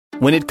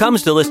When it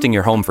comes to listing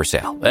your home for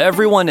sale,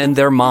 everyone and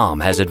their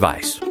mom has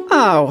advice.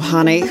 Oh,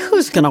 honey,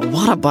 who's gonna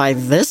want to buy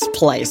this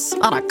place?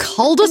 On a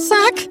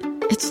cul-de-sac?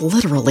 It's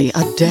literally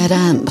a dead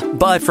end.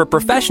 But for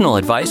professional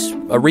advice,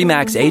 a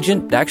RE/MAX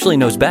agent actually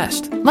knows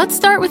best. Let's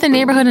start with a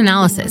neighborhood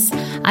analysis.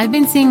 I've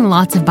been seeing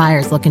lots of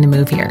buyers looking to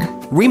move here.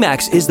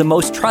 RE/MAX is the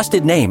most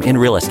trusted name in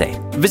real estate.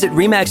 Visit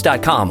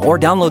RE/MAX.com or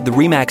download the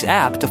RE/MAX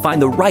app to find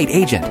the right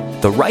agent.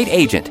 The right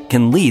agent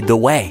can lead the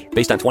way.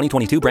 Based on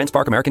 2022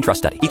 BrandSpark American Trust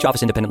Study. Each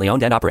office independently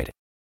owned and operated.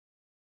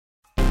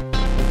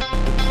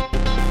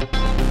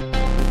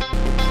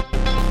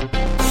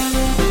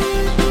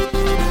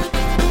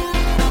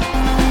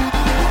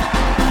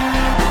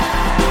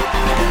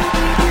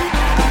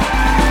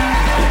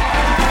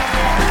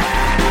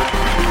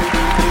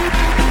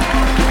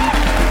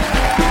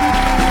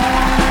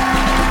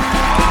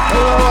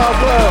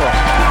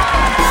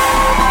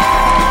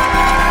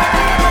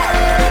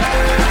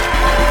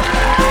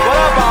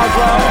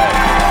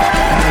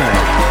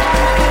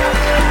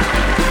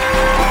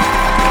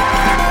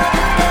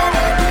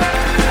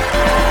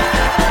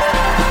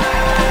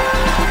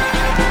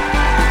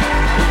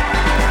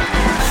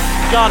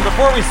 John,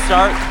 before we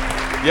start,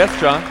 Yes,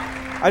 John.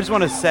 I just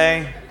want to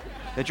say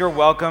that you're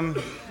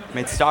welcome.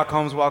 Made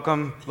Stockholm's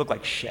welcome look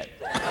like shit.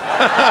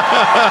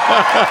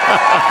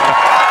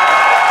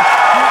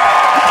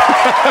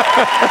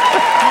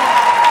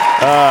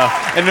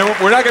 And no,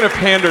 we're not going to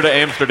pander to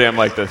Amsterdam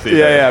like this either.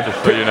 Yeah.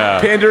 Just so you know.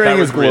 Pandering That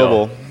was is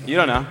global. real. You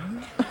don't know.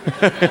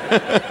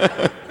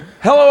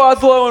 Hello,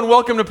 Oslo, and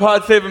welcome to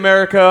Pod Save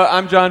America.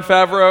 I'm John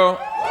Favreau.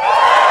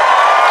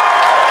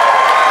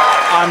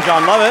 I'm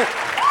John Lovett.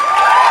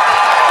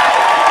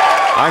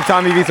 I'm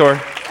Tommy Vitor.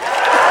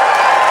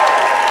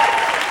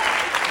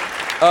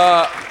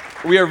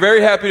 We are very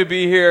happy to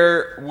be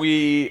here.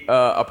 We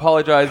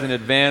apologize in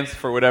advance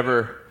for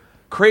whatever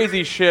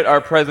crazy shit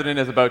our president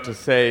is about to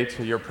say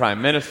to your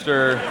prime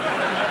minister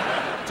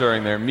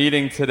during their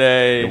meeting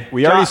today.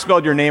 We already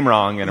spelled your name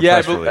wrong in a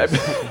press release.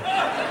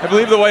 I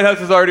believe the White House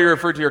has already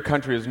referred to your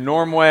country as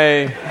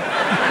Norway.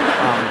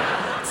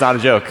 It's not a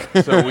joke.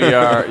 So we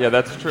are, yeah,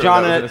 that's true.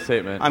 John, that was in a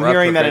statement. I'm We're up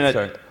hearing for a that in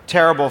great a start.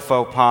 terrible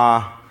faux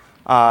pas,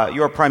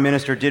 your prime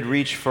minister did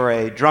reach for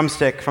a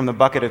drumstick from the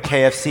bucket of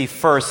KFC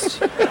first.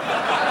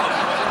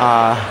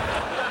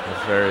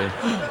 That's very...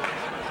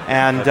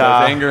 And That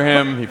does anger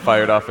him. He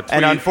fired off a tweet.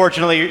 And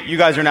unfortunately, you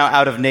guys are now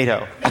out of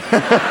NATO.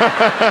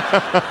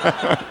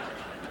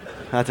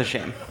 That's a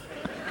shame.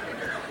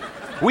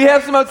 We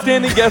have some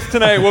outstanding guests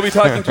tonight. We'll be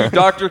talking to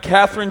Dr.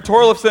 Catherine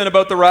Torlefson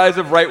about the rise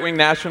of right-wing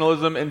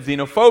nationalism and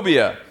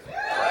xenophobia.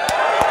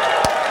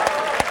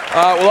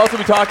 We'll also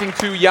be talking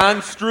to Jan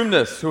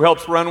Strumnes, who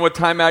helps run what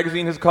Time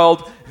Magazine has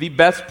called the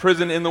best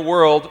prison in the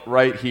world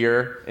right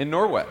here in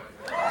Norway.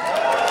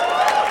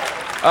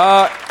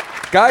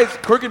 Guys,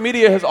 Crooked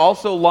Media has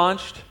also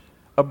launched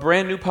a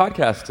brand new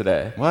podcast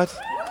today. What?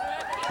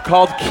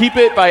 Called Keep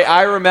It by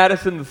Ira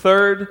Madison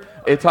III.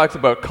 It talks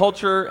about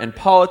culture and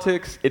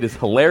politics. It is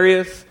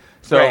hilarious.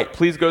 So Great.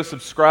 Please go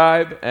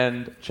subscribe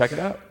and check it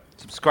out.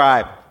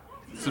 Subscribe.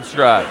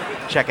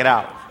 Check it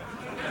out.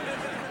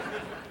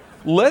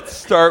 Let's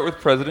start with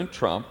President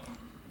Trump,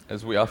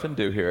 as we often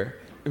do here,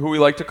 who we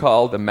like to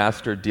call the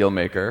master deal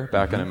maker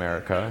back in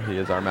America. He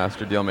is our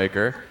master deal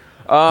maker.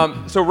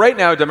 So right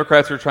now,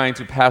 Democrats are trying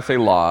to pass a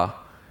law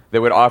that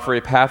would offer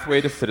a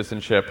pathway to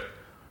citizenship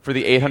for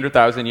the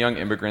 800,000 young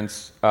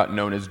immigrants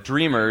known as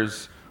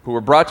Dreamers, who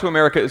were brought to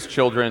America as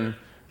children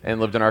and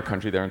lived in our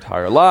country their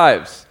entire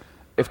lives.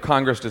 If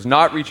Congress does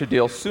not reach a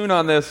deal soon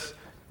on this,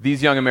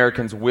 these young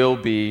Americans will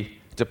be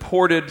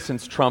deported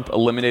since Trump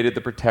eliminated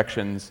the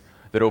protections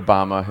that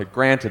Obama had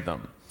granted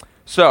them.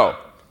 So,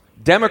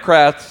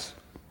 Democrats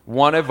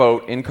want to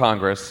vote in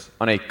Congress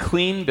on a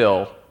clean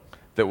bill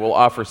that will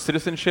offer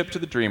citizenship to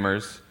the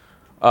Dreamers,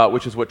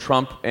 which is what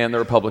Trump and the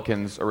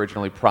Republicans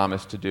originally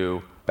promised to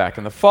do back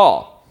in the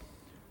fall.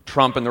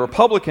 Trump and the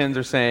Republicans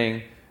are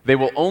saying they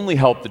will only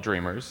help the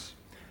Dreamers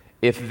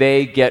if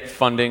they get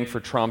funding for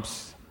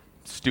Trump's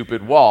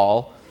stupid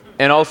wall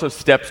and also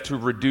steps to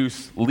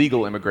reduce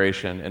legal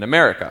immigration in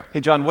America. Hey,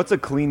 John, what's a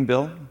clean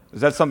bill? Is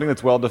that something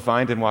that's well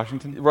defined in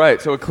Washington?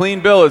 Right, so a clean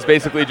bill is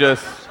basically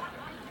just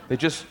they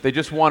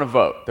just want to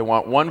vote. They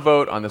want one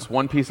vote on this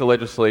one piece of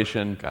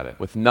legislation. Got it.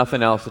 With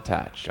nothing else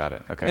attached. Got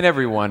it. Okay. And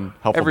everyone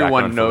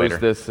background for knows later.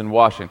 this in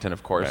Washington,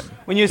 of course. Right.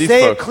 When you These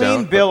say a folks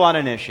clean don't, bill on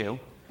an issue,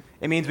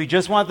 it means we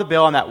just want the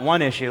bill on that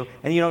one issue,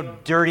 and you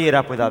don't dirty it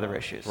up with other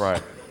issues.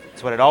 Right.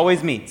 That's what it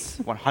always means,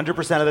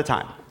 100% of the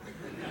time.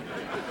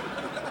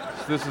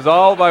 So this is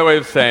all by way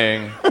of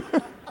saying,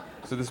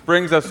 so this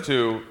brings us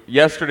to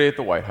yesterday at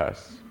the White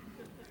House,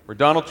 where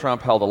Donald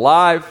Trump held a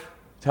live,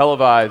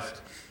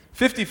 televised,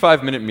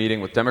 55-minute meeting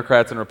with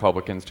Democrats and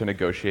Republicans to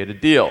negotiate a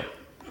deal.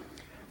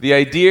 The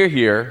idea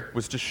here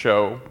was to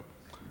show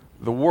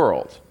the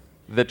world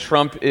that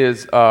Trump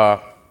is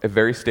a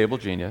very stable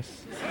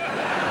genius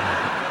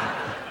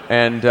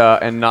and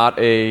not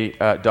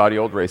a dotty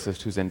old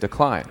racist who's in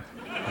decline.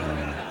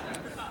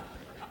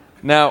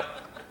 Now,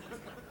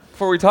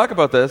 before we talk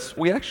about this,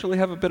 we actually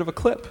have a bit of a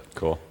clip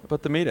Cool.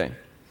 about the meeting.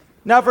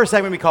 Now for a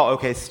segment we call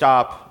OK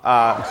Stop.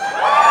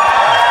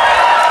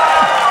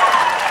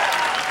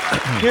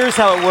 Here's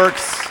how it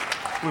works.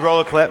 We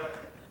roll a clip.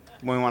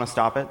 When we want to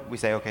stop it, we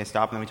say OK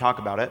Stop, and then we talk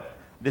about it.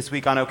 This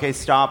week on OK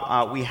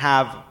Stop, we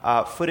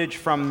have footage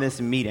from this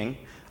meeting.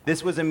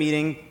 This was a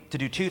meeting to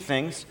do two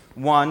things.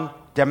 One,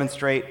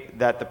 demonstrate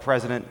that the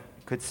president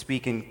could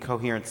speak in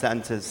coherent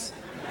sentences.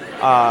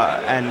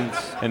 And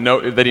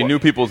know that he knew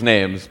people's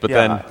names, but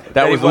Yeah, then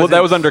that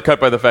that was undercut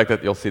by the fact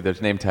that you'll see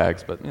there's name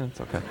tags, but yeah, it's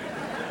okay.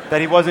 that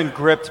he wasn't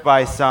gripped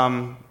by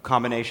some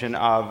combination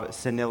of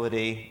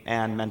senility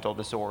and mental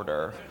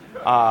disorder,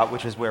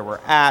 which is where we're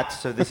at.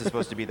 So this is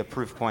supposed to be the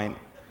proof point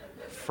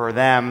for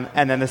them.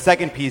 And then the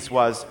second piece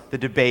was the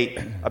debate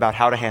about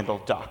how to handle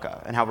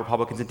DACA and how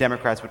Republicans and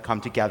Democrats would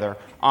come together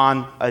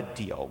on a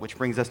deal, which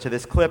brings us to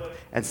this clip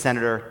and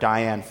Senator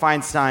Dianne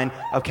Feinstein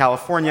of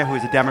California, who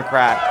is a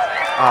Democrat.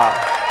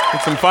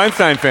 There's some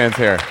Feinstein fans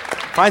here.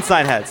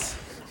 Feinstein heads.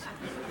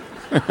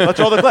 Let's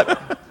roll the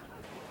clip.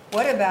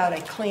 What about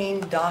a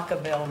clean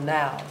DACA bill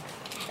now,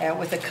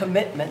 with a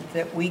commitment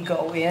that we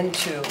go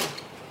into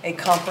a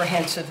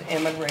comprehensive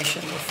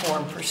immigration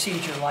reform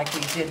procedure like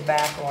we did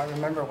back, I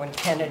remember when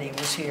Kennedy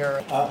was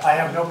here. I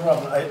have no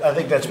problem. I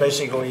think that's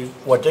basically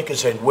what Dick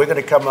is saying. We're going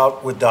to come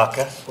out with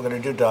DACA. We're going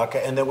to do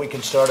DACA, and then we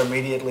can start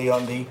immediately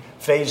on the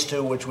phase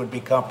 2, which would be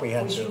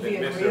comprehensive. Would you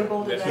be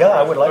agreeable to that? Yeah,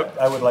 I would like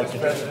to do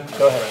that.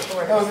 Go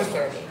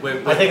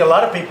ahead. I think a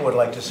lot of people would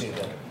like to see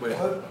that.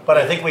 But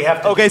I think we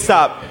have to... Okay,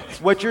 stop.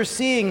 What you're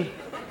seeing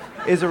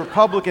is a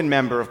Republican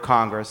member of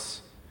Congress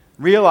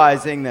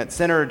realizing that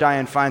Senator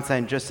Dianne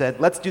Feinstein just said,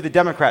 let's do the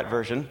Democrat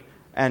version,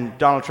 and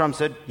Donald Trump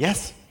said,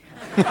 yes.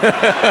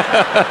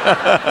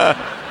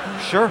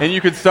 Sure. And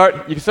you can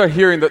start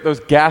hearing those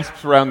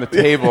gasps around the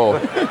table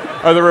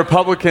are the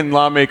Republican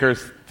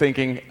lawmakers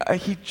thinking,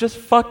 he just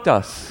fucked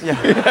us.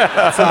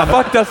 Yeah.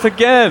 Fucked us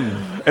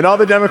again. And all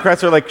the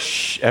Democrats are like,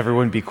 shh,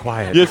 everyone be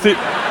quiet. You see,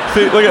 look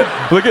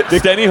at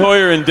Steny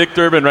Hoyer and Dick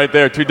Durbin right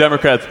there, two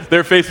Democrats.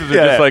 Their faces are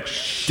just like,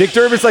 shh. Dick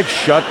Durbin's like,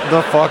 shut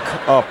the fuck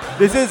up.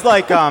 This is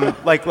like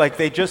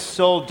they just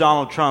sold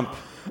Donald Trump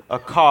a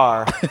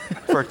car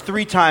for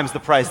 3 times the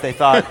price they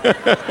thought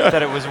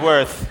that it was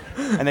worth,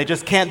 and they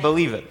just can't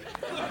believe it.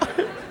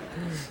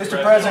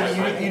 Mr.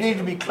 President, you need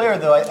to be clear,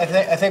 though.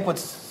 I think what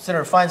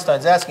Senator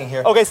Feinstein's asking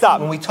here... Okay, stop.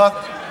 When we talk...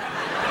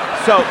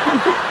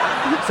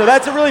 So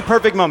that's a really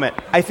perfect moment.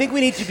 I think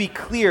we need to be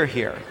clear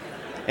here.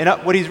 And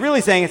what he's really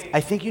saying is,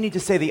 I think you need to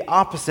say the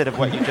opposite of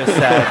what you just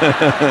said.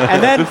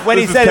 And then when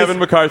he said... Kevin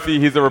McCarthy,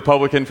 he's a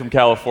Republican from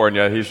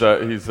California. He's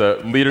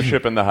a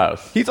leadership in the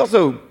House. He's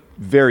also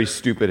very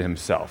stupid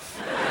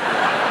himself.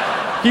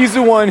 He's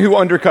the one who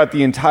undercut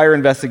the entire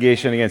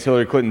investigation against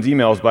Hillary Clinton's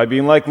emails by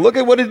being like, look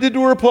at what it did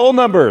to her poll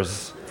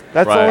numbers.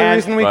 That's the only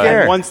reason we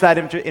care. And once that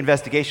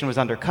investigation was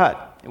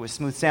undercut, it was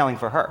smooth sailing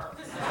for her.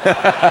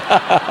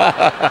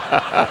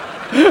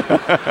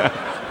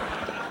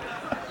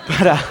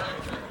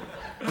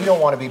 But we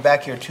don't want to be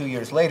back here 2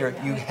 years later.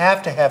 You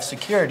have to have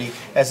security,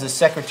 as the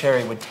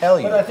secretary would tell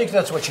you. But I think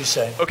that's what she's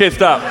saying. Okay,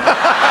 stop.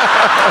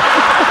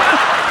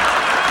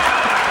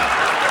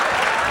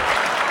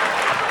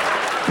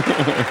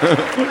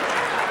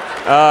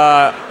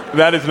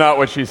 That is not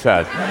what she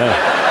said.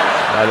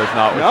 That is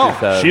not what she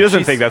said. She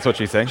doesn't think that's what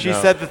she's saying. She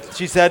said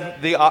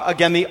the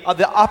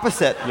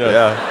opposite.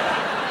 Yeah.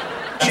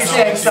 She's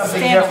saying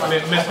something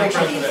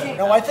different.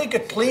 No, I think a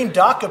clean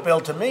DACA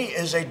bill to me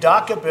is a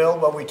DACA bill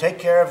where we take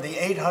care of the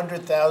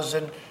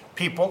 800,000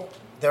 people.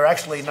 They're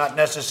actually not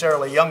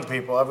necessarily young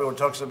people. Everyone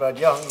talks about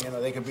young.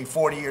 They could be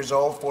 40 years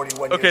old,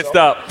 41 years old. Okay,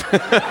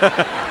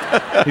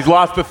 stop. He's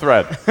lost the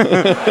thread.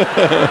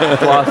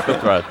 He's lost the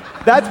thread.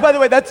 That's, by the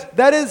way,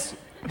 that is.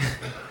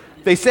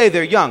 They say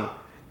they're young.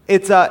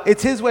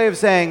 It's his way of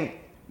saying,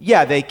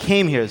 yeah, they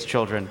came here as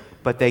children,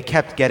 but they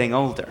kept getting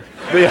older.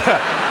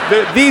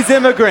 These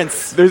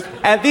immigrants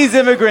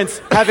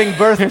having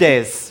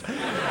birthdays.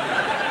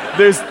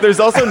 There's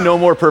also no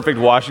more perfect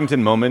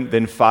Washington moment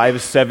than 5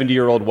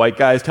 70-year-old white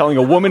guys telling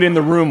a woman in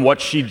the room what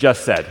she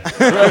just said.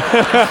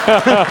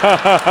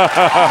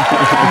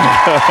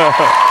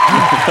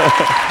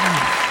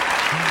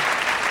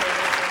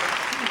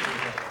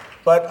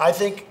 But I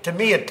think, to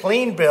me, a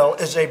clean bill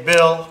is a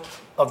bill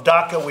of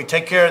DACA. We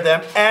take care of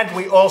them, and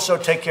we also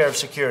take care of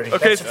security.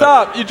 Okay,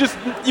 stop. You just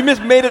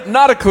made it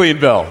not a clean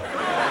bill.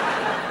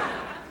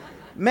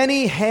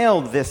 Many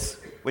hailed this,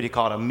 what do you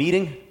call it, a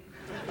meeting?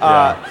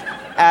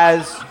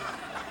 As,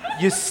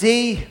 you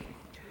see,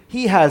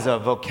 he has a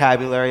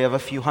vocabulary of a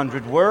few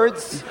hundred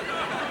words.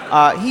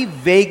 He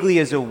vaguely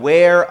is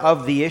aware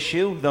of the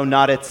issue, though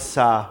not its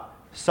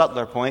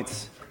subtler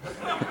points.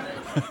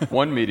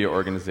 One media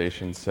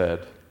organization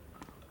said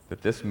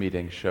that this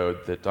meeting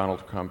showed that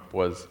Donald Trump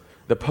was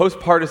the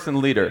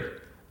post-partisan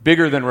leader,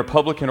 bigger than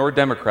Republican or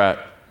Democrat,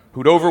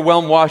 who'd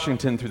overwhelm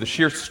Washington through the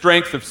sheer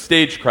strength of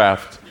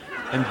stagecraft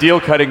and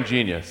deal-cutting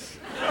genius.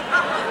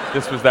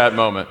 This was that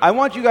moment. I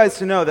want you guys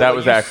to know that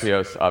was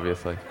Axios,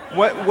 obviously.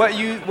 What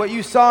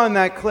you saw in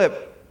that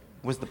clip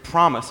was the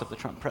promise of the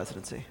Trump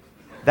presidency.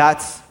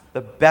 That's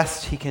the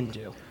best he can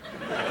do.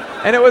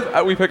 And it was,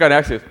 we pick on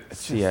Axios,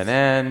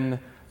 CNN,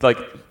 like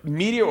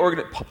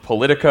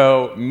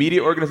Politico,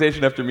 media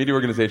organization after media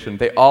organization,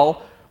 they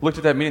all looked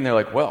at that meeting and they're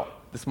like, well,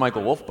 this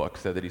Michael Wolff book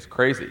said that he's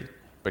crazy.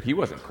 But he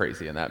wasn't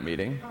crazy in that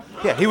meeting.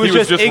 Yeah, he was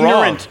just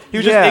ignorant. Wrong. He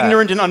was just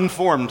ignorant and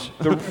uninformed.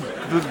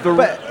 The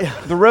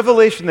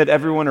revelation that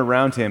everyone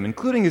around him,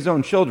 including his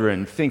own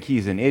children, think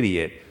he's an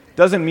idiot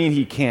doesn't mean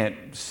he can't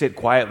sit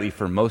quietly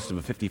for most of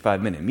a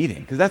 55-minute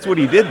meeting, because that's what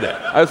he did there.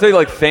 I would say,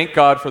 like, thank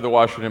God for the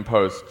Washington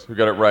Post, who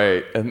got it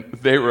right, and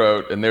they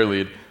wrote in their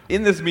lead,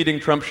 in this meeting,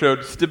 Trump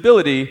showed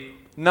stability,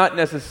 not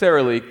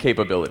necessarily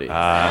capability.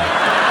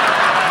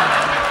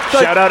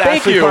 Shout out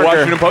Thank Ashley you, Parker.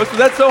 Washington Post. Was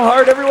that so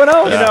hard, everyone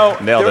else? Yeah,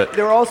 nailed it.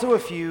 There were also a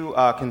few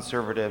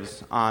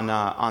conservatives on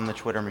the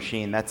Twitter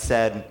machine that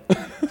said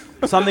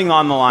something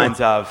on the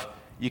lines of,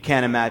 you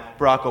can't imagine,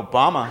 Barack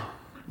Obama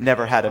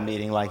never had a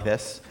meeting like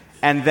this.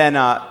 And then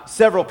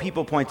several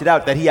people pointed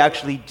out that he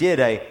actually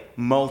did a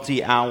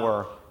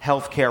multi-hour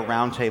healthcare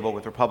roundtable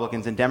with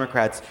Republicans and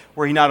Democrats,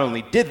 where he not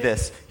only did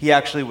this, he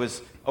actually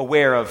was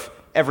aware of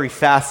every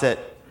facet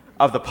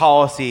of the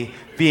policy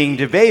being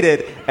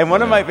debated. And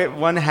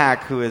one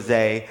hack who is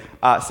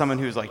someone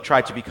who's like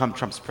tried to become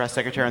Trump's press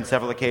secretary on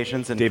several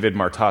occasions, and David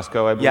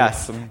Martosco, I believe.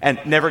 Yes, and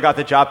never got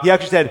the job. He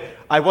actually said,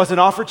 I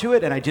wasn't offered to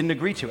it and I didn't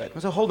agree to it. I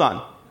said, hold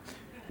on,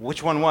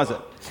 which one was it?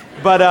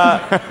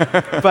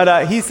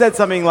 But he said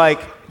something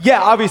like,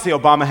 yeah, obviously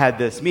Obama had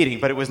this meeting,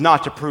 but it was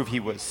not to prove he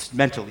was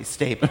mentally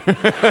stable.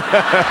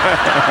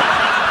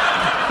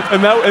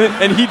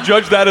 And he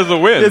judged that as a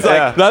win. It's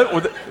like,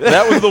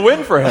 that was the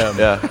win for him.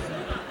 Yeah.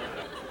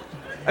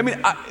 I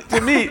mean,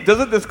 to me,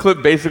 doesn't this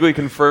clip basically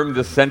confirm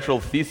the central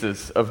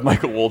thesis of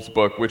Michael Wolff's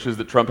book, which is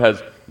that Trump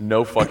has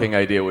no fucking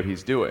idea what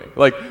he's doing?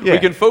 Like, we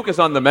can focus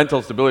on the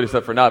mental stability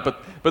stuff or not,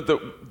 but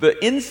the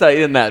insight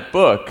in that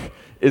book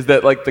is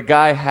that, like, the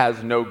guy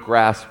has no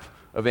grasp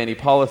of any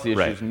policy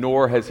issues,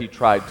 nor has he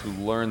tried to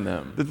learn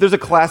them. There's a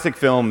classic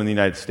film in the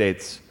United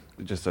States,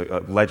 just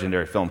a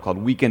legendary film called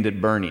Weekend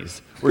at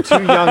Bernie's, where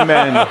two young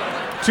men...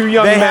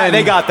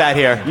 They got that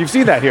here. You've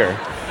seen that here.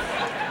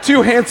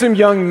 Two handsome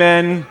young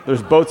men,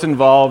 there's boats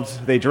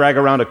involved, they drag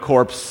around a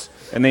corpse,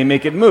 and they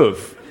make it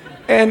move.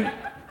 And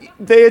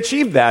they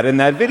achieved that in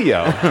that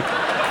video.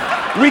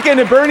 Weekend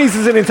at Bernie's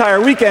is an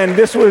entire weekend,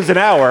 this was an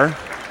hour,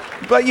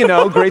 but,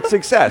 great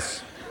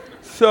success.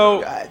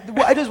 So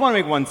I just want to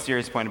make one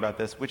serious point about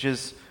this, which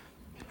is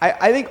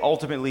I think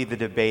ultimately the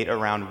debate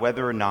around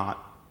whether or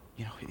not,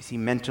 is he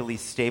mentally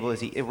stable,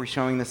 is we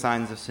showing the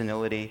signs of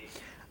senility,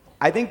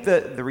 I think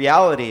the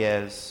reality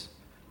is,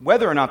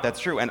 whether or not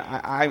that's true, and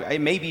it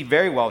may be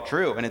very well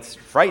true, and it's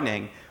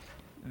frightening,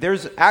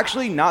 there's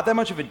actually not that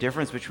much of a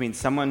difference between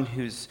someone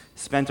who's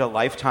spent a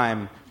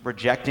lifetime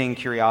rejecting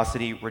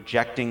curiosity,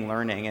 rejecting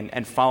learning,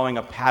 and following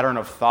a pattern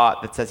of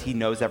thought that says he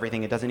knows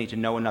everything and doesn't need to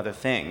know another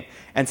thing,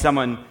 and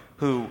someone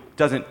who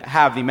doesn't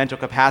have the mental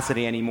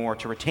capacity anymore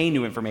to retain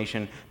new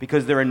information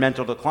because they're in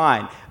mental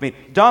decline. I mean,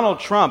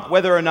 Donald Trump,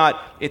 whether or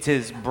not it's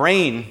his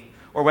brain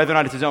or whether or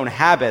not it's his own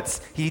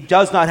habits, he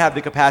does not have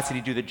the capacity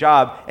to do the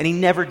job, and he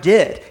never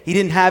did. He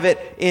didn't have it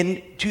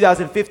in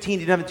 2015,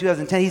 he didn't have it in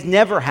 2010, he's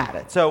never had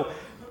it. So,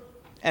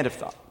 end of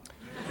thought.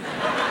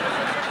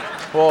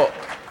 Well,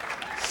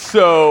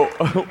 so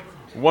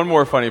one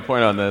more funny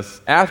point on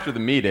this. After the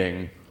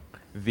meeting,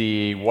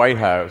 the White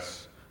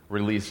House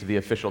released the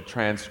official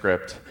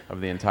transcript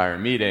of the entire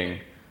meeting,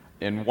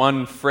 and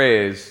one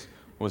phrase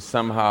was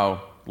somehow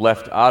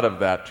left out of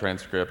that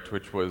transcript,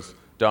 which was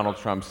Donald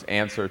Trump's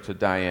answer to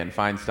Dianne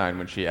Feinstein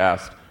when she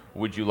asked,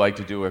 would you like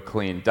to do a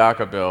clean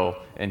DACA bill?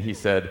 And he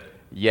said,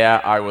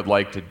 yeah, I would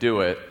like to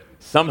do it.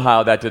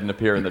 Somehow that didn't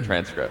appear in the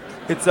transcript.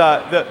 It's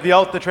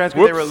the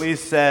transcript they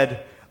released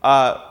said,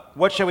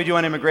 what shall we do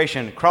on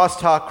immigration?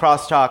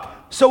 Crosstalk,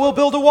 so we'll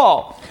build a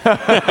wall.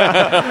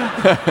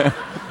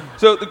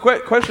 So the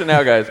question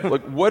now, guys,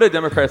 like, what do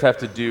Democrats have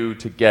to do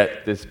to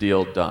get this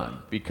deal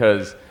done?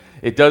 Because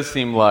it does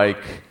seem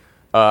like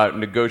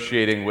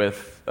negotiating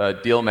with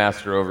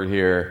Dealmaster over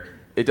here,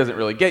 it doesn't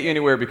really get you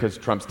anywhere because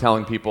Trump's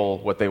telling people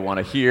what they want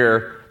to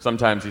hear.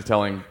 Sometimes he's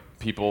telling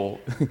people,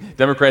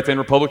 Democrats and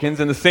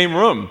Republicans in the same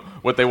room,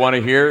 what they want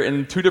to hear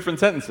in two different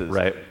sentences.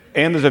 Right.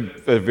 And there's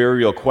a very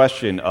real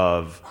question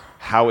of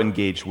how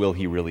engaged will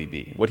he really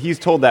be? What he's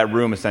told that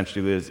room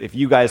essentially is, if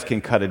you guys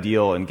can cut a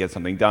deal and get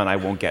something done, I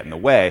won't get in the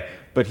way.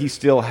 But he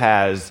still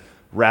has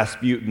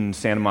Rasputin,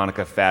 Santa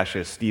Monica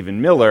fascist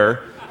Stephen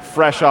Miller,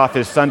 fresh off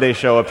his Sunday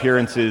show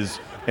appearances,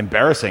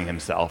 embarrassing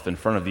himself in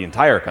front of the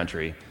entire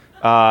country,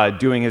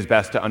 doing his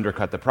best to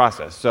undercut the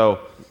process.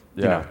 So,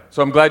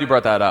 So I'm glad you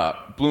brought that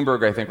up.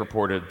 Bloomberg, I think,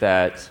 reported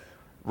that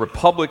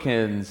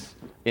Republicans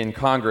in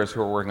Congress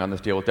who are working on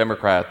this deal with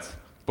Democrats,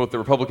 both the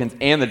Republicans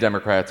and the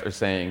Democrats, are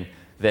saying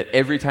that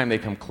every time they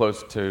come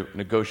close to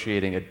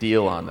negotiating a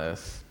deal on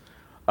this,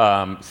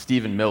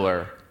 Stephen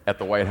Miller at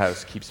the White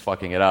House keeps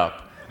fucking it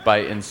up by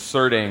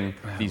inserting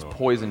these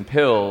poison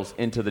pills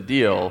into the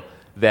deal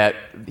that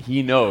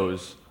he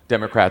knows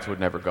Democrats would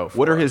never go for.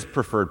 What are his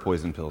preferred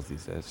poison pills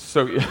these days?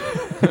 So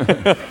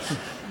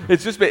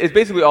It's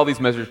basically all these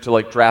measures to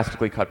like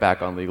drastically cut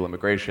back on legal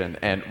immigration.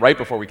 And right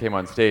before we came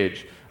on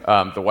stage,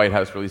 the White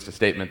House released a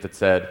statement that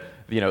said,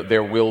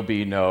 there will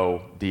be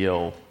no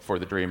deal for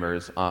the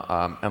Dreamers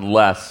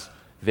unless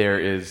there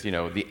is,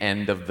 the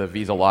end of the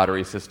visa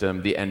lottery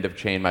system, the end of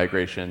chain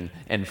migration,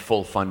 and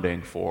full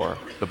funding for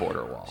the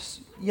border wall.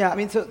 Yeah, I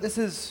mean, so this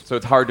is... So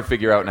it's hard to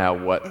figure out now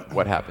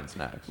what happens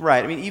next.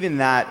 Right. I mean, even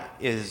that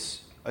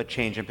is a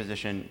change in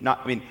position.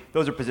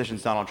 Those are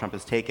positions Donald Trump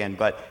has taken,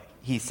 but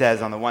he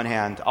says, on the one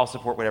hand, I'll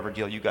support whatever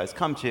deal you guys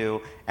come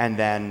to, and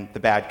then the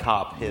bad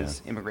cop,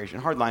 his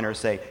immigration hardliners,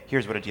 say,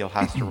 here's what a deal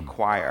has to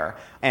require.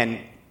 And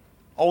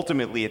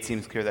ultimately, it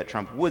seems clear that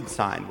Trump would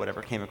sign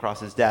whatever came across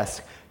his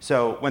desk.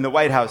 So when the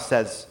White House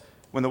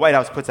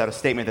puts out a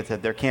statement that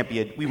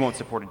said we won't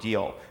support a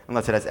deal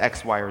unless it has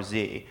X, Y, or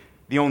Z,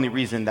 the only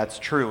reason that's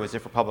true is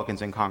if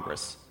Republicans in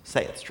Congress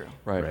say it's true.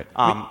 Right.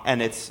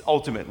 And it's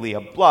ultimately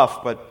a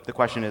bluff, but the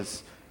question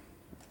is,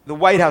 the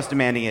White House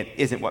demanding it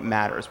isn't what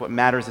matters. What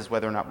matters is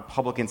whether or not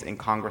Republicans in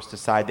Congress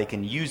decide they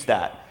can use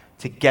that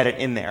to get it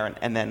in there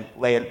and then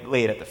lay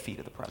it at the feet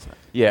of the president.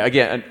 Yeah,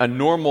 again, a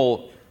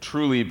normal,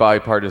 truly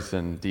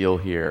bipartisan deal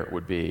here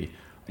would be,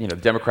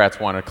 Democrats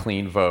want a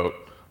clean vote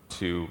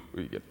to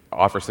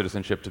offer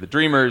citizenship to the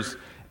Dreamers,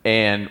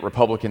 and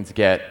Republicans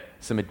get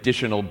some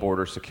additional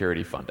border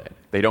security funding.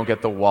 They don't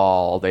get the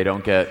wall, they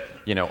don't get,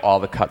 all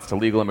the cuts to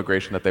legal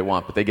immigration that they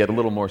want, but they get a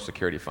little more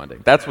security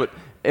funding. That's what,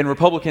 and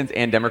Republicans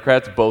and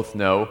Democrats both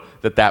know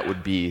that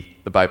would be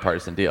the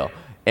bipartisan deal.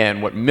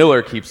 And what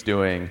Miller keeps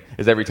doing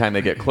is every time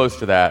they get close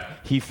to that,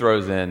 he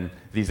throws in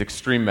these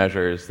extreme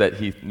measures that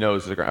he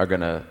knows are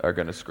going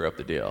to screw up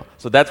the deal.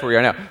 So that's where we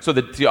are now. So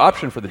the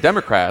option for the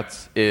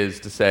Democrats is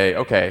to say,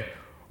 okay,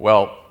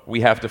 well,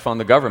 we have to fund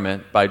the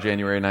government by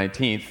January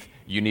 19th.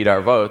 You need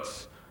our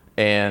votes.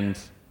 And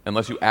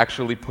unless you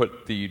actually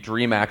put the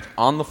DREAM Act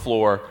on the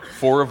floor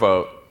for a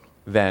vote,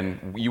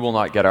 then you will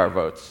not get our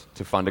votes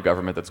to fund a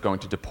government that's going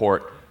to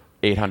deport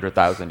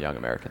 800,000 young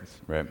Americans.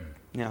 Right.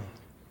 Yeah.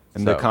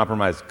 And the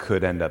compromise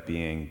could end up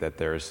being that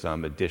there's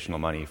some additional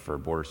money for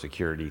border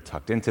security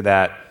tucked into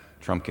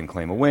that. Trump can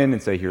claim a win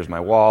and say, here's my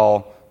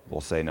wall. We'll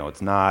say, no,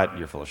 it's not.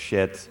 You're full of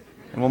shit.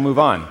 And we'll move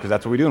on, because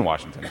that's what we do in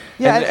Washington.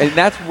 Yeah, and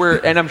that's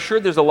where, and I'm sure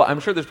there's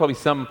probably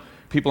some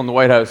people in the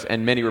White House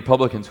and many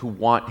Republicans who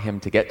want him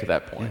to get to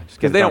that point.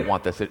 Because they don't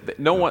want this.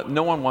 No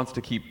one wants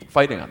to keep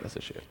fighting on this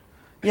issue.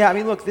 Yeah, I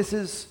mean, look, this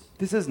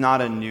is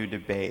not a new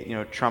debate.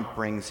 Trump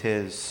brings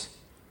his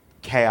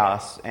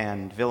chaos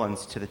and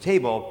villains to the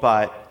table,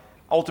 but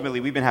ultimately,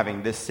 we've been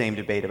having this same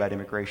debate about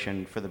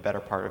immigration for the better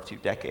part of 2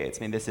 decades.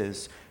 I mean, this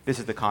is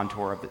the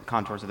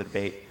contours of the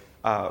debate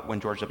when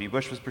George W.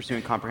 Bush was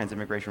pursuing comprehensive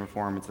immigration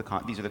reform.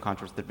 These are the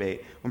contours of the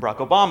debate when Barack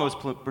Obama was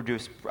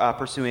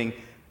pursuing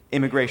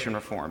immigration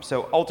reform.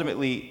 So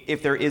ultimately,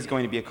 if there is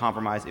going to be a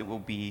compromise, it will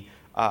be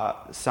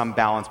some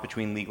balance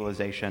between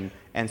legalization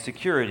and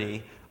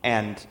security.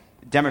 And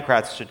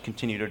Democrats should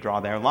continue to draw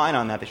their line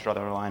on that. They should draw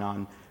their line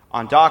on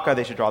DACA,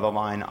 they should draw the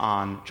line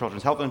on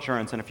children's health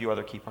insurance and a few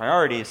other key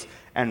priorities.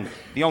 And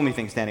the only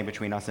thing standing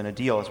between us and a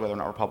deal is whether or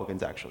not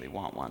Republicans actually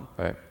want one.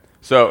 Right.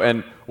 So,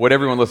 and what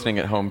everyone listening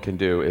at home can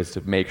do is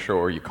to make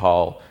sure you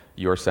call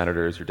your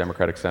senators, your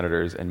Democratic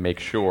senators, and make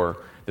sure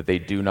that they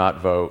do not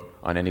vote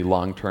on any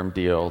long-term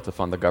deal to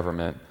fund the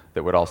government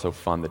that would also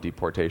fund the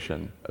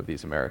deportation of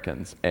these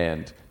Americans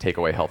and take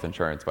away health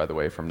insurance, by the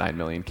way, from 9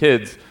 million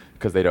kids,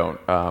 because they don't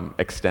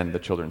extend the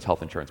children's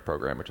health insurance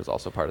program, which is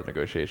also part of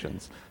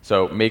negotiations.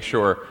 So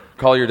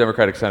call your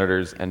Democratic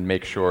senators and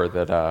make sure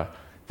that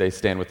they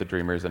stand with the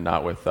Dreamers and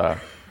not with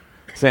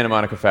Santa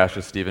Monica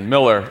fascist Stephen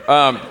Miller.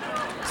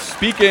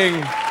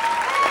 Speaking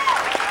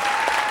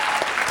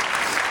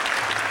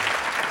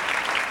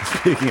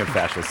of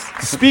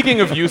fascists.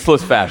 Speaking of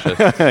useless fascists.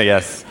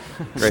 Yes.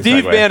 Great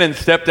Steve segue. Bannon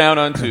stepped down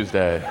on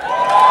Tuesday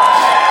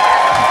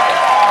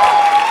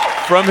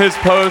from his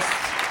post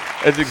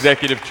as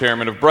executive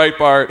chairman of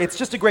Breitbart. It's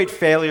just a great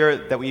failure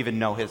that we even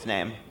know his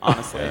name,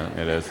 honestly. Yeah,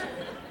 it is.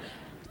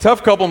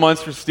 Tough couple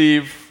months for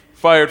Steve.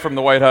 Fired from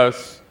the White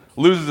House,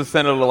 loses a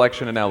Senate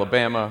election in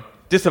Alabama,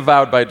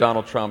 disavowed by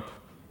Donald Trump,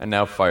 and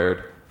now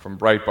fired from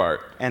Breitbart.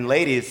 And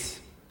ladies,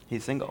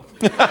 he's single.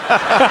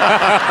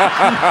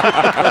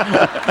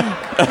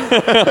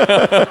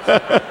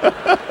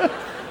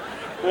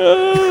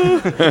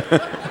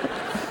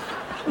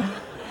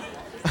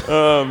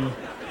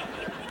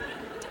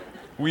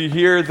 We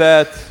hear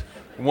that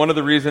one of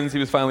the reasons he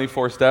was finally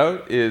forced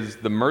out is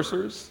the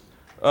Mercers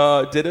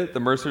did it. The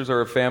Mercers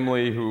are a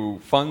family who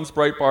funds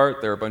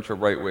Breitbart. They're a bunch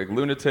of right-wing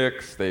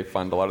lunatics. They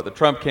fund a lot of the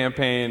Trump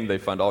campaign. They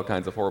fund all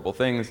kinds of horrible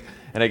things.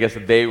 And I guess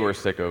they were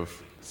sick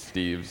of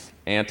Steve's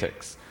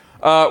antics.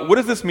 What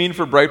does this mean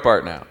for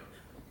Breitbart now?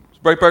 Is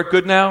Breitbart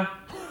good now?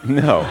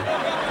 No.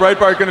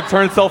 Breitbart going to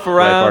turn itself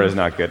around? Breitbart is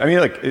not good. I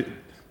mean,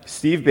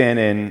 Steve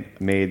Bannon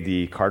made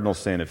the cardinal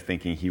sin of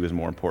thinking he was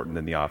more important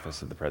than the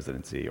office of the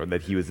presidency, or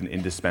that he was an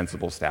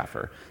indispensable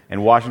staffer.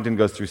 And Washington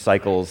goes through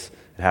cycles.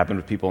 It happened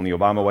with people in the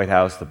Obama White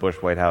House, the Bush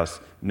White House.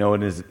 No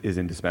one is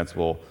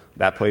indispensable.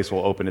 That place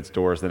will open its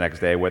doors the next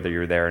day, whether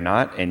you're there or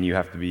not, and you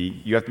have to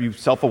be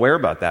self-aware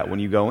about that when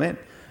you go in.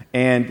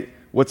 And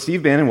what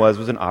Steve Bannon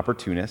was an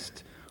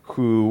opportunist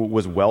who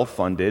was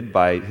well-funded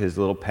by his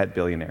little pet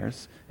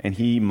billionaires, and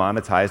he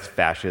monetized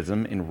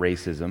fascism and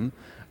racism,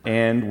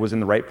 and was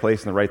in the right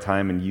place in the right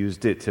time and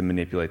used it to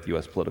manipulate the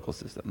U.S. political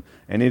system.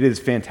 And it is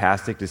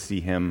fantastic to see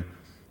him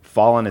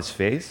fall on his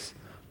face,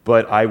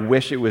 but I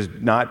wish it was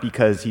not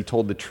because he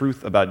told the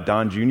truth about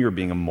Don Jr.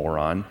 being a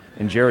moron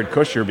and Jared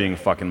Kushner being a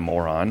fucking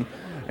moron,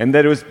 and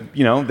that it was,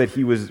 that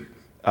he was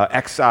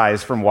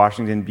excised from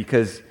Washington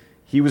because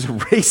he was a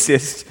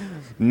racist,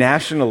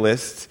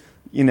 nationalist,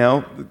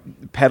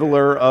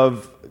 peddler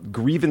of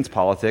grievance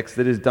politics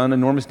that has done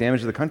enormous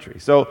damage to the country.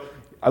 So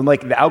I'm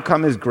like, the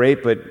outcome is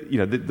great, but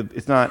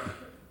it's not.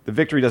 The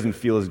victory doesn't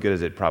feel as good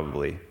as it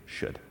probably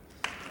should.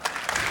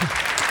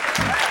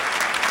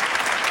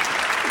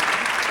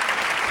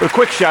 But a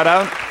quick shout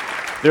out.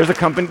 There's a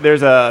company.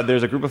 There's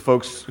a group of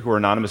folks who are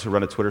anonymous who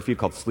run a Twitter feed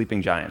called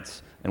Sleeping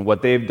Giants, and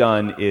what they've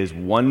done is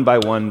one by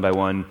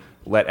one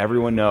let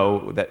everyone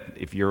know that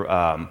if you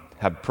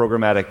have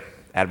programmatic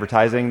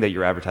advertising, that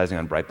you're advertising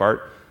on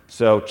Breitbart.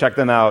 So check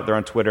them out. They're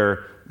on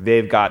Twitter.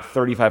 They've got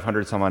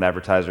 3,500 some odd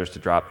advertisers to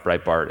drop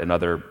Breitbart and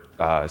other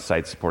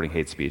sites supporting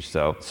hate speech,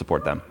 so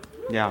support them.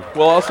 Yeah.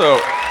 Well, also,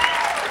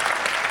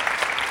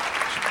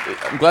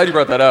 I'm glad you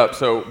brought that up.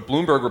 So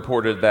Bloomberg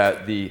reported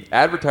that the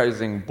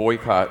advertising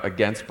boycott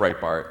against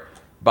Breitbart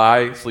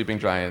by Sleeping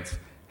Giants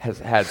has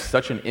had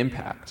such an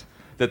impact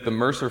that the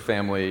Mercer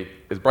family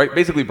is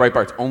basically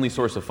Breitbart's only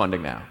source of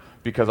funding now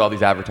because all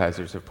these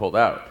advertisers have pulled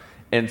out.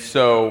 And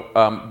so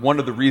one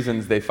of the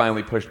reasons they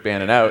finally pushed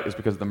Bannon out is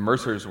because the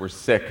Mercers were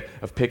sick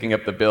of picking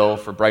up the bill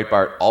for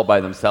Breitbart all by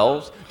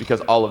themselves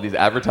because all of these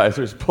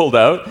advertisers pulled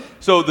out.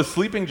 So the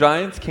Sleeping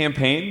Giants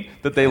campaign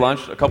that they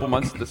launched a couple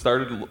months, that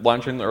started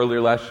launching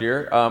earlier last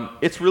year,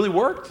 it's really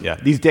worked. Yeah,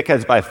 these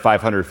dickheads buy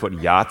 500-foot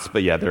yachts,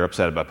 but yeah, they're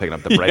upset about picking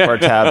up the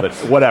Breitbart tab, but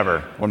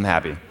whatever, I'm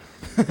happy.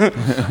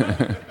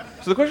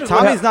 So the question is,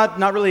 Tommy's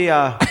not really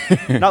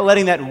not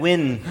letting that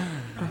win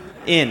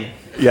in.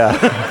 Yeah.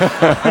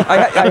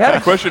 I had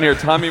a question here.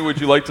 Tommy, would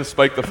you like to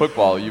spike the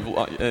football? You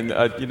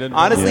didn't.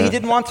 Honestly, he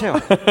didn't want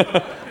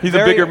to. He's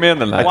a bigger man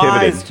than that.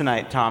 Wise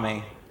tonight,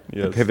 Tommy.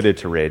 Yes. Pivoted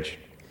to rage.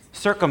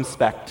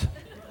 Circumspect.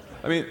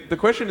 I mean, the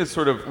question is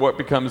sort of what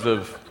becomes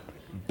of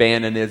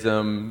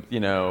Bannonism,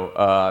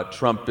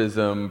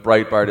 Trumpism,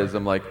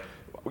 Breitbartism. Like,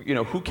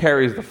 who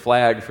carries the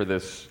flag for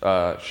this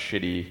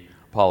shitty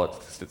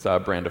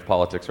brand of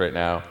politics right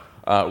now?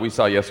 We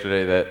saw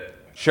yesterday that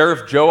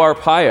Sheriff Joe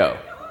Arpaio,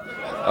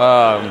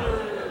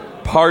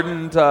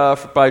 pardoned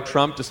by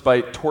Trump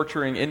despite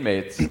torturing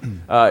inmates,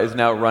 is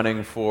now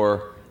running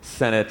for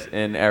Senate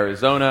in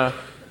Arizona.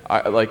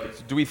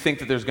 Do we think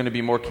that there's going to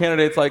be more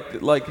candidates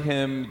like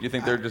him? Do you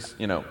think they're just, what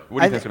do you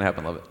think is going to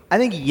happen, Lovett? I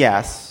think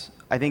yes.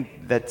 I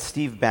think that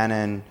Steve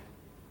Bannon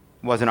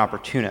was an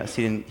opportunist.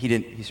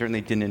 He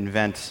certainly didn't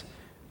invent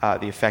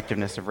the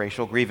effectiveness of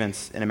racial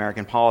grievance in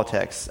American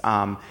politics.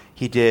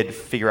 He did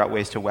figure out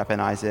ways to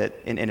weaponize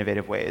it in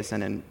innovative ways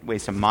and in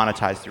ways to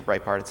monetize through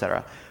Breitbart, et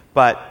cetera.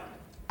 But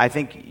I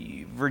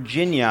think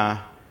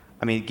Virginia,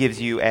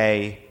 gives you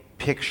a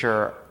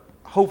picture,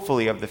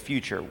 hopefully, of the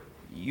future.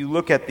 You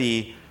look at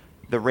the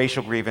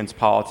racial grievance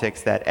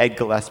politics that Ed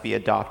Gillespie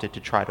adopted to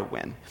try to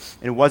win.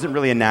 And it wasn't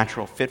really a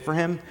natural fit for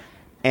him.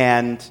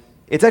 And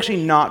it's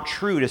actually not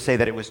true to say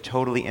that it was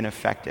totally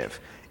ineffective.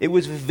 It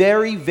was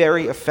very,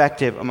 very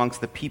effective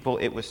amongst the people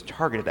it was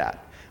targeted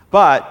at.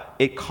 But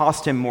it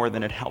cost him more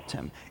than it helped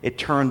him. It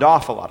turned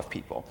off a lot of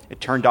people. It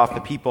turned off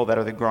the people that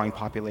are the growing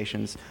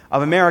populations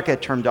of America.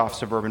 It turned off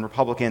suburban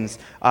Republicans.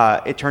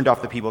 It turned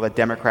off the people that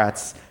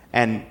Democrats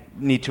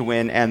need to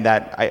win, and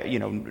that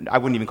I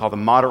wouldn't even call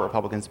them moderate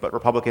Republicans, but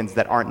Republicans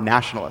that aren't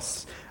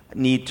nationalists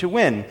need to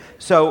win.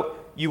 So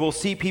you will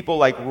see people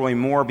like Roy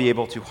Moore be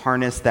able to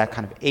harness that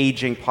kind of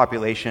aging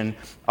population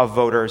of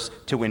voters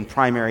to win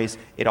primaries.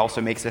 It also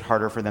makes it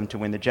harder for them to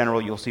win the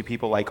general. You'll see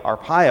people like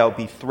Arpaio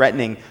be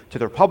threatening to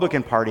the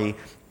Republican Party,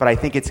 but I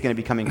think it's going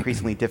to become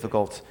increasingly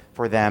difficult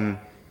for them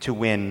to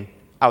win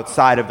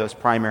outside of those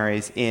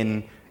primaries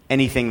in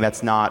anything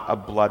that's not a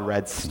blood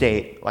red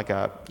state, like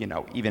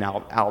even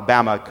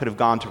Alabama could have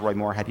gone to Roy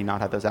Moore had he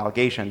not had those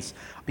allegations.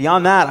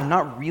 Beyond that, I'm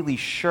not really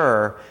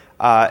sure,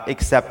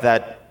 except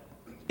that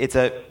it's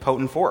a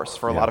potent force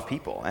for a lot of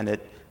people, and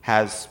it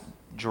has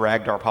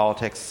dragged our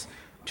politics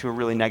to a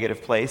really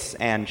negative place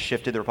and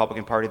shifted the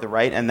Republican Party to the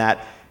right, and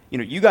that,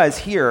 you guys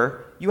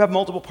here, you have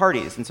multiple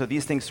parties, and so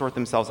these things sort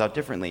themselves out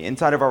differently.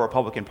 Inside of our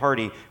Republican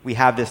Party, we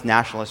have this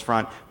nationalist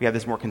front, we have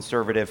this more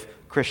conservative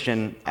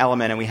Christian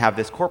element, and we have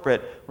this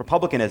corporate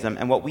republicanism,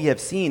 and what we have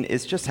seen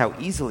is just how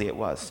easily it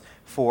was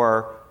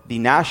for the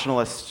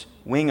nationalist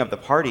wing of the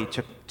party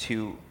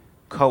to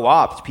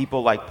co-opt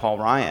people like Paul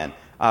Ryan,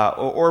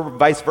 or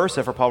vice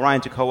versa, for Paul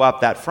Ryan to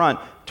co-opt that front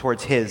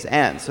towards his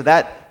end. So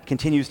that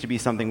continues to be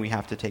something we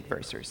have to take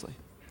very seriously.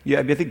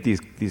 Yeah, I think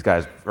these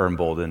guys are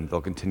emboldened. They'll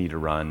continue to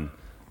run.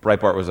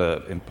 Breitbart was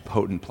a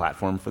potent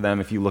platform for them.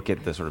 If you look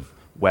at the sort of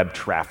web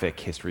traffic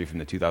history from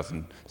the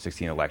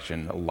 2016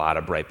 election, a lot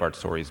of Breitbart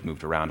stories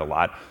moved around a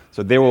lot.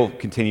 So they will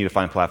continue to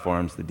find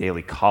platforms. The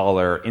Daily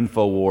Caller,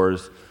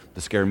 InfoWars,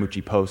 the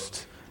Scaramucci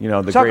Post, the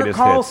greatest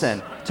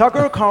hits.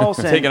 Tucker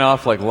Carlson. Taking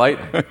off like light.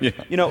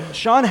 Yeah.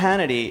 Sean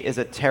Hannity is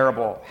a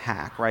terrible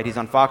hack, right? He's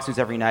on Fox News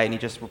every night, and he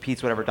just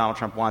repeats whatever Donald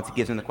Trump wants. He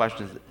gives him the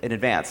questions in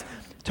advance.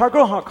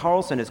 Tucker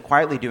Carlson is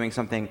quietly doing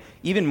something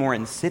even more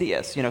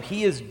insidious.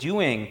 He is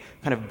doing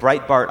kind of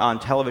Breitbart on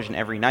television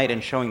every night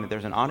and showing that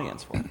there's an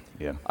audience for it.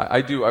 Yeah. I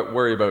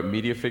worry about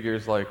media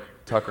figures like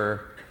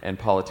Tucker and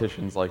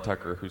politicians like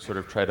Tucker who sort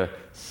of try to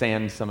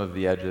sand some of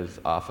the edges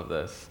off of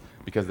this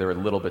because they're a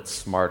little bit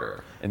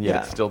smarter, and yet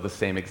it's still the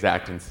same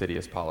exact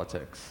insidious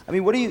politics. I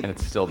mean, what do you... And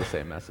it's still the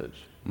same message.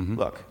 Mm-hmm.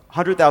 Look,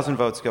 100,000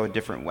 votes go a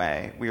different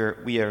way.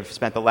 We have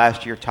spent the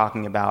last year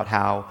talking about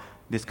how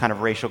this kind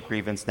of racial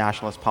grievance,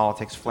 nationalist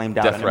politics flamed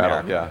out in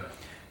America. Yeah.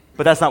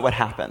 But that's not what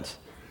happened.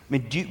 I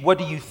mean, what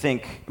do you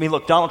think? I mean,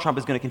 look, Donald Trump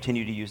is going to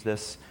continue to use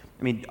this.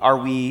 I mean, are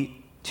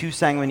we too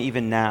sanguine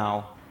even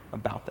now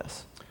about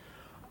this?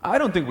 I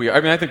don't think we are.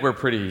 I mean, I think we're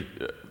pretty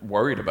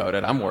worried about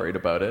it. I'm worried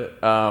about it.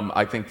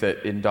 I think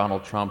that in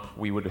Donald Trump,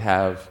 we would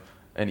have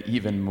an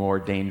even more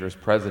dangerous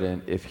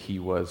president if he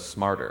was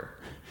smarter.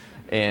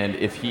 And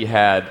if he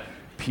had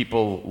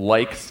people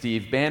like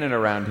Steve Bannon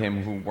around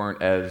him who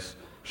weren't as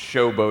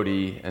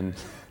showboaty and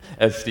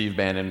as Steve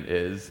Bannon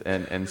is,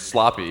 and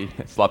sloppy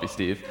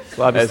Steve,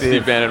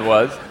 Steve Bannon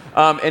was.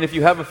 And if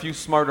you have a few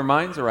smarter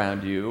minds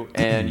around you,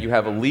 and you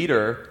have a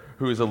leader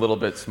who is a little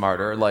bit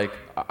smarter, like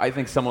I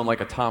think someone like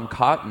a Tom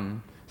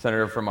Cotton,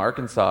 senator from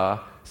Arkansas,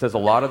 says a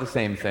lot of the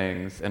same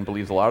things and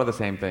believes a lot of the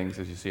same things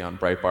as you see on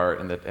Breitbart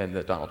and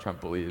that Donald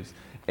Trump believes.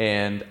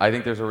 And I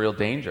think there's a real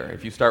danger.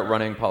 If you start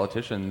running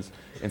politicians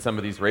in some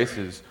of these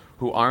races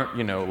who aren't,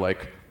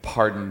 like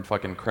pardoned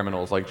fucking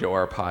criminals like Joe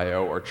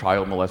Arpaio or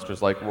child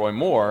molesters like Roy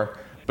Moore,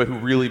 but who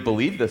really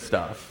believe this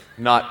stuff,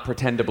 not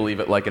pretend to believe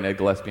it like an Ed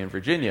Gillespie in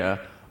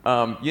Virginia,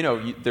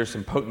 there's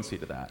some potency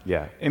to that.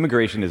 Yeah,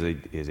 immigration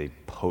is a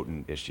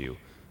potent issue.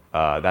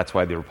 That's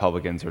why the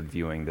Republicans are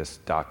viewing this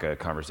DACA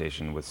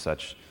conversation with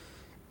such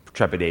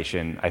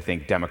trepidation. I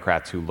think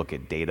Democrats who look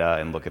at data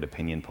and look at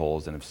opinion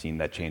polls and have seen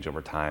that change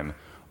over time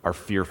are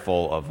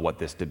fearful of what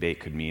this debate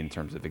could mean in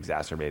terms of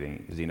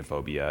exacerbating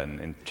xenophobia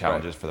and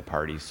challenges for the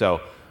party. So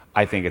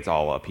I think it's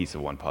all a piece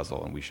of one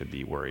puzzle, and we should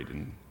be worried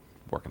and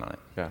working on it.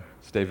 Yeah,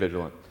 stay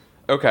vigilant.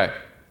 Okay,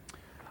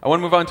 I want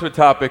to move on to a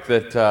topic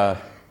that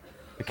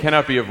it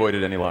cannot be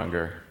avoided any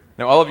longer.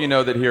 Now, all of you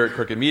know that here at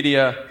Crooked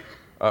Media,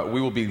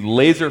 we will be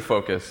laser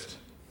focused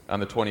on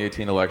the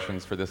 2018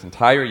 elections for this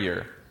entire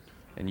year,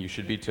 and you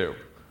should be too.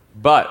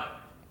 But,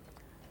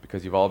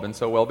 because you've all been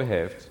so well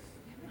behaved,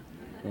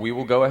 we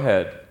will go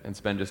ahead and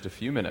spend just a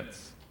few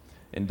minutes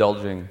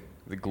indulging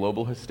the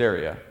global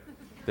hysteria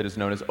that is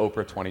known as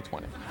Oprah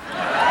 2020.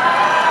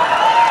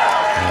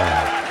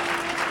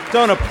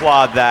 Don't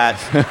applaud that.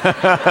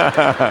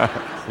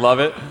 Love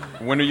it.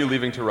 When are you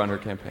leaving to run her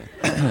campaign?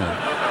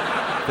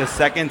 The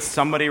second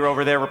somebody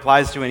over there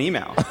replies to an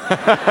email.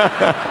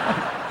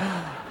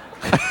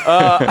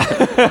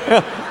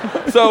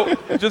 So,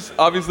 just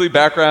obviously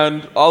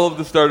background, all of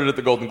this started at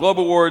the Golden Globe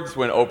Awards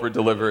when Oprah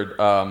delivered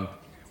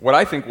what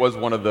I think was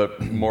one of the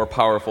more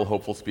powerful,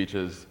 hopeful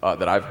speeches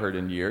that I've heard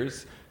in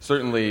years.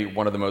 Certainly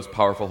one of the most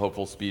powerful,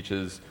 hopeful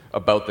speeches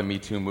about the Me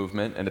Too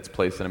movement and its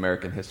place in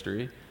American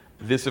history.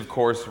 This, of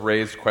course,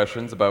 raised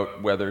questions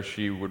about whether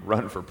she would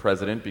run for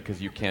president,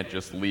 because you can't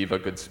just leave a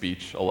good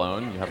speech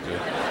alone. You have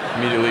to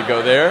immediately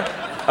go there.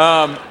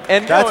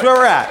 And that's where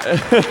we're at.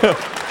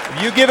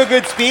 If you give a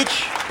good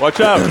speech, watch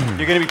out.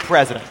 You're going to be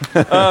president.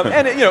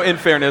 And in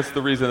fairness,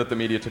 the reason that the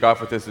media took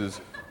off with this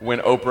is when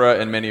Oprah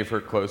and many of her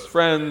close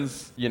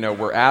friends,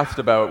 were asked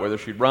about whether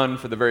she'd run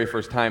for the very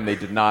first time, they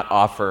did not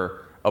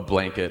offer a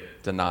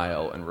blanket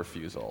denial and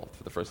refusal.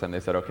 For the first time, they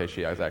said, okay,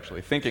 she is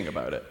actually thinking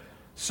about it.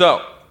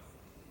 So,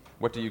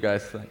 what do you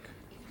guys think?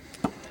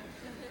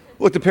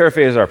 Look, to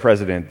paraphrase our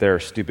president, there are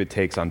stupid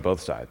takes on both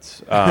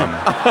sides.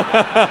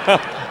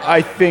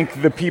 I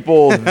think the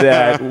people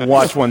that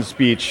watch one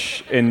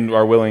speech and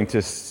are willing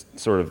to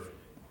sort of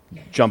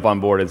jump on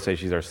board and say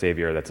she's our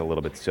savior, that's a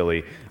little bit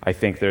silly. I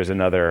think there's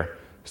another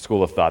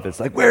school of thought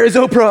that's like, where is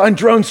Oprah on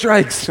drone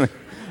strikes?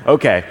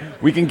 Okay,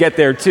 we can get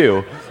there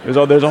too. There's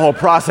a whole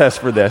process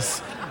for this.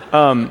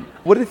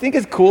 What I think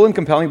is cool and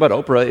compelling about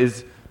Oprah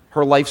is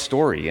her life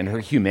story and her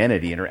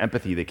humanity and her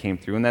empathy that came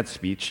through in that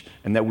speech,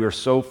 and that we're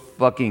so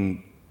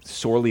fucking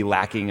sorely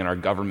lacking in our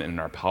government and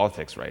our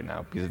politics right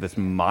now because of this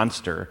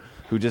monster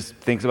who just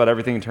thinks about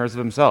everything in terms of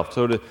himself.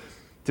 So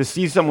to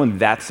see someone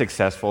that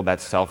successful,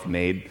 that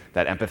self-made,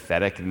 that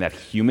empathetic, and that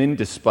human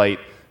despite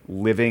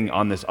living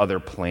on this other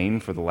plane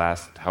for the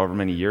last however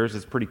many years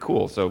is pretty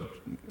cool. So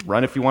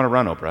run if you want to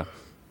run, Oprah.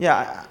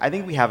 Yeah, I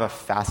think we have a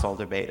facile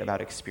debate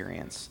about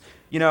experience.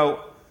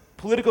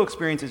 political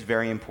experience is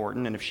very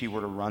important, and if she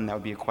were to run, that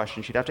would be a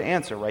question she'd have to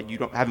answer, right?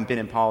 You haven't been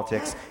in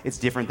politics. It's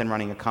different than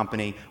running a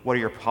company. What are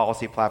your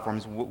policy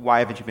platforms? Why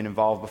haven't you been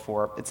involved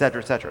before? Et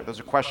cetera, et cetera. Those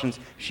are questions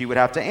she would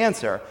have to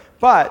answer.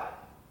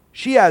 But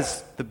she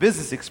has the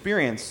business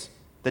experience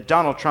that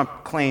Donald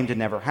Trump claimed and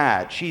never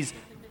had. She's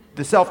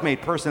the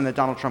self-made person that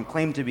Donald Trump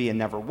claimed to be and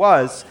never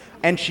was,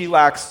 and she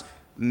lacks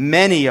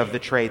many of the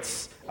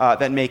traits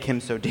that make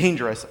him so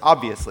dangerous,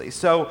 obviously.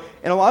 So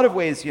in a lot of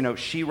ways,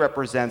 she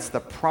represents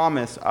the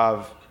promise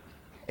of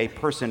a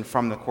person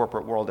from the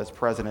corporate world as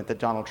president that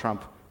Donald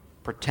Trump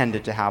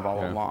pretended to have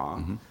all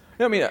along.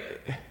 Mm-hmm.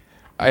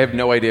 I have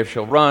no idea if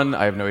she'll run.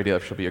 I have no idea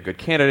if she'll be a good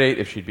candidate,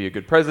 if she'd be a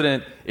good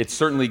president. It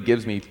certainly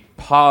gives me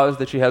pause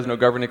that she has no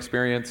government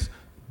experience.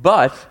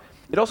 But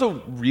it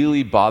also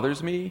really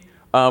bothers me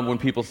when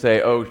people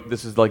say, oh,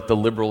 this is like the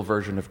liberal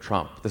version of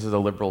Trump. This is a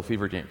liberal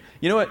fever dream.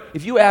 You know what?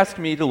 If you asked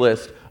me to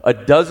list a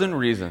dozen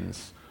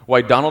reasons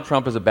why Donald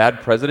Trump is a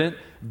bad president,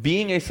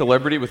 being a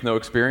celebrity with no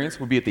experience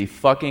would be at the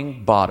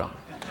fucking bottom.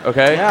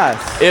 Okay?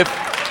 Yes.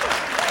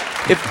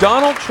 If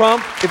Donald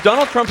Trump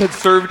had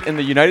served in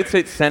the United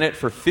States Senate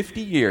for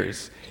 50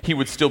 years, he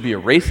would still be a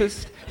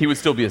racist, he would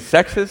still be a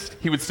sexist,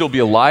 he would still be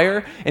a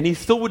liar, and he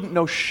still wouldn't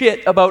know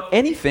shit about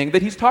anything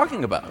that he's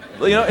talking about.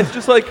 It's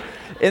just like,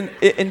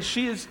 and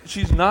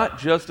she's not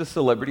just a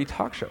celebrity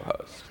talk show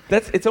host.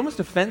 It's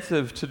almost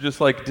offensive to just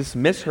like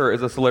dismiss her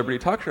as a celebrity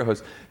talk show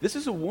host. This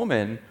is a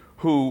woman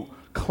who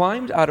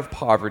climbed out of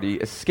poverty,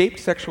 escaped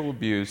sexual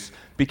abuse,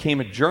 became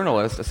a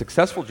journalist, a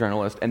successful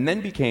journalist, and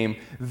then became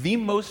the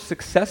most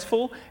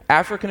successful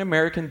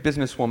African-American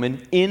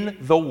businesswoman in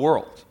the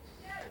world.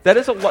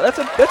 That's a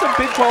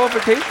big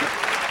qualification.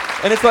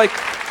 And it's like,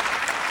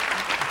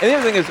 and the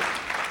other thing is,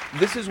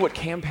 this is what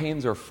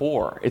campaigns are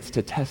for. It's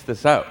to test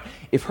this out.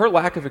 If her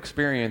lack of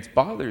experience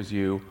bothers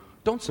you,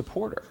 don't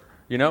support her.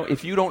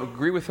 If you don't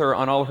agree with her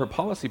on all her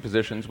policy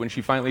positions when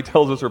she finally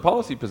tells us her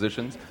policy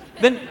positions,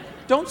 then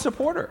don't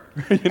support her.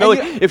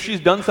 If she's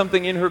done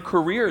something in her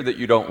career that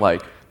you don't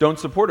like, don't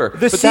support her.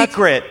 The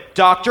Secret,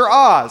 Dr.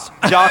 Oz,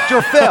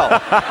 Dr. Phil,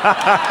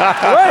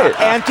 right?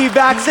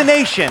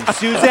 Anti-vaccination,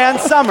 Suzanne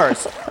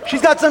Summers.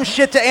 She's got some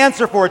shit to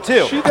answer for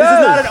too. She does. This is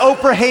not an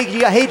Oprah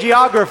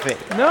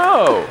hagiography.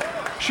 No.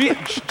 She,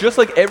 just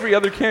like every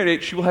other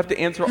candidate, she will have to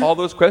answer all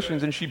those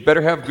questions, and she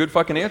better have good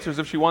fucking answers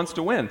if she wants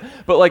to win.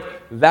 But,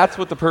 that's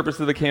what the purpose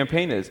of the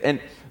campaign is.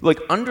 And,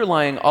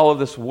 underlying all of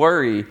this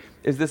worry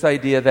is this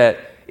idea that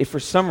if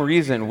for some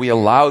reason we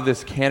allow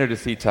this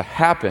candidacy to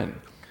happen,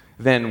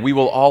 then we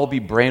will all be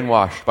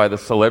brainwashed by the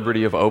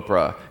celebrity of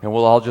Oprah, and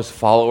we'll all just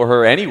follow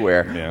her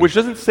anywhere, which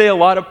doesn't say a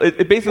lot of...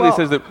 It basically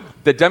says that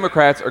the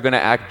Democrats are going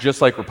to act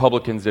just like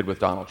Republicans did with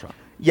Donald Trump.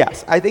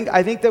 Yes, I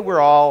think that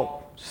we're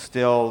all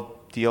still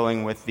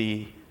dealing with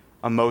the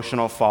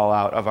emotional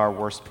fallout of our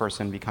worst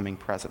person becoming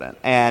president.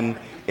 And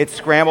it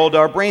scrambled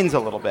our brains a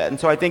little bit. And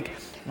so I think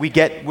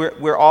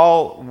we're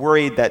all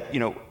worried that,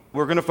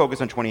 we're going to focus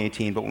on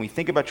 2018, but when we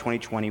think about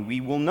 2020, we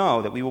will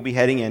know that we will be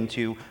heading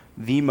into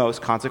the most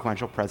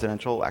consequential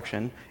presidential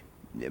election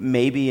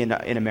maybe in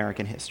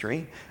American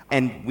history.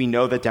 And we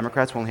know that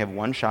Democrats will only have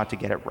one shot to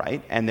get it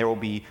right, and there will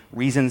be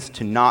reasons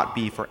to not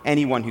be for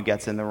anyone who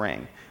gets in the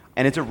ring.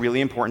 And it's a really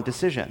important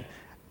decision.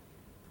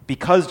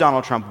 Because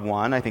Donald Trump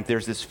won, I think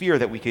there's this fear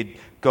that we could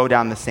go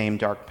down the same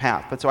dark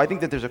path. But so I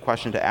think that there's a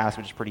question to ask,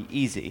 which is pretty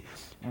easy.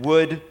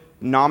 Would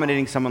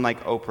nominating someone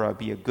like Oprah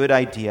be a good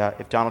idea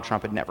if Donald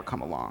Trump had never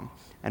come along?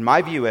 And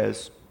my view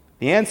is,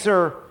 the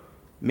answer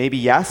may be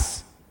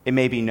yes, it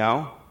may be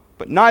no,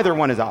 but neither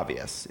one is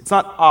obvious. It's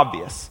not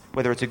obvious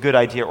whether it's a good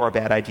idea or a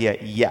bad idea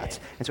yet.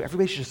 And so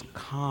everybody should just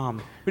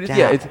calm down.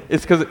 Yeah,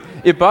 it's because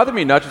it bothered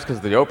me not just because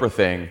of the Oprah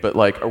thing, but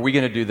are we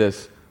going to do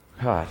this?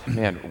 God,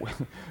 man,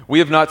 we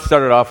have not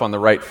started off on the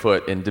right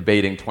foot in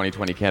debating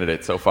 2020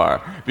 candidates so far.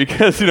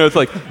 Because, it's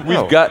like,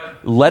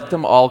 let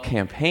them all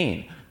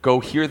campaign. Go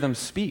hear them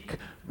speak.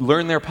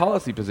 Learn their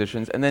policy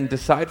positions, and then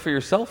decide for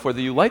yourself whether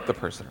you like the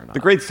person or not. The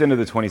great sin of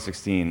the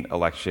 2016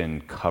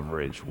 election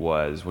coverage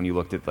was when you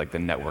looked at, the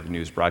network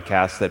news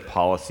broadcasts, that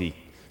policy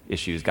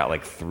issues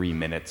got, 3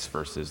 minutes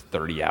versus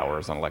 30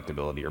 hours on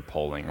electability or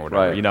polling or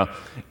whatever, right.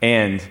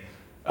 And...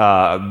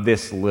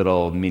 this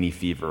little mini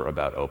fever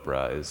about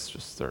Oprah is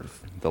just sort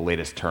of the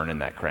latest turn in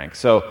that crank.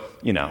 So,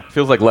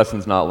 feels like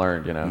lessons not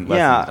learned,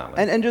 Yeah,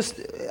 and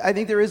just, I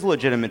think there is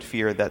legitimate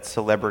fear that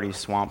celebrity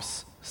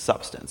swamps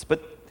substance.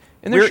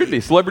 And there should be.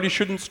 Celebrities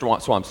shouldn't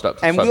swamp substance.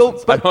 And I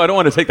don't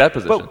want to take that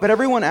position. But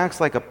everyone acts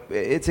like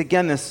it's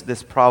again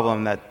this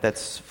problem that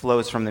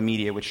flows from the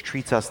media, which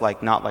treats us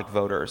not like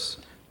voters,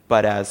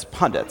 but as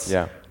pundits.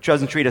 Yeah. Which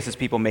doesn't treat us as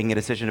people making a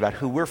decision about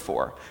who we're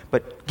for,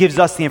 but gives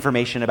us the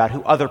information about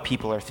who other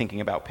people are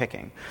thinking about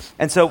picking.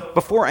 And so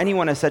before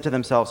anyone has said to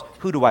themselves,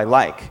 who do I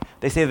like?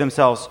 They say to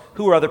themselves,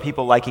 who are other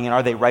people liking, and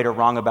are they right or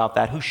wrong about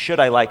that? Who should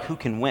I like? Who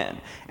can win?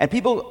 And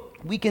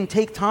we can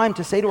take time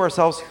to say to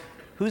ourselves,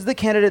 who's the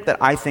candidate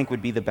that I think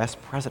would be the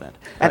best president?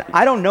 And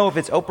I don't know if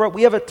it's Oprah.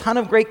 We have a ton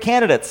of great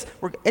candidates.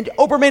 And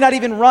Oprah may not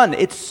even run.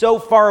 It's so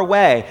far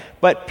away.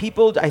 But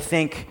people, I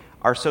think,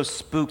 are so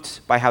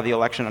spooked by how the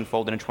election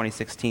unfolded in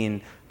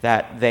 2016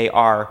 that they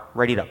are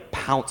ready to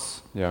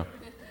pounce. Yeah.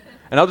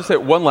 And I'll just say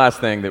one last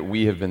thing that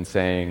we have been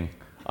saying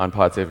on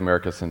Pod Save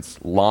America since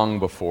long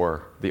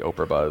before the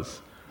Oprah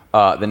buzz.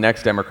 The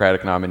next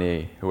Democratic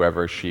nominee,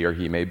 whoever she or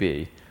he may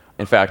be,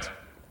 in fact,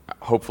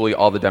 hopefully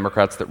all the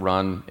Democrats that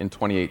run in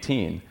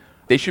 2018,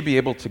 they should be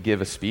able to give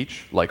a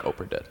speech like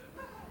Oprah did.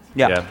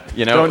 Yeah.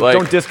 You know,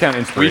 don't discount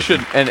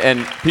inspiration.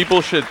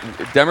 We should,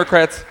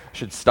 Democrats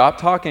should stop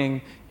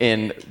talking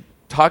in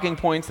talking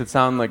points that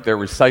sound like they're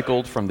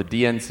recycled from the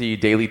DNC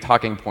Daily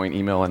Talking Point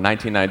email in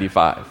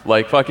 1995.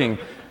 Like fucking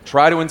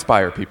try to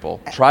inspire people,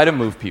 try to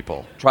move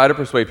people, try to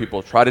persuade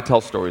people, try to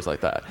tell stories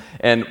like that.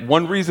 And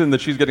one reason that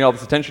she's getting all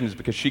this attention is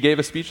because she gave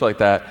a speech like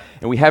that,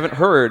 and we haven't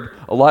heard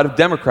a lot of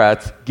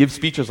Democrats give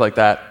speeches like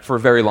that for a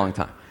very long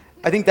time.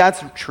 I think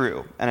that's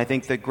true, and I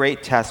think the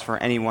great test for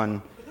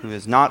anyone who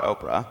is not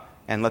Oprah,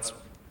 and there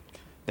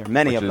are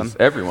many of them. Which is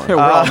everyone. We're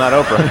all not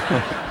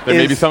Oprah. There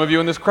may be some of you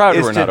in this crowd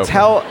who are not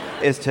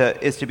Oprah.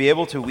 Is to be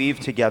able to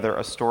weave together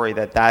a story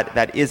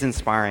that is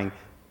inspiring,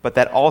 but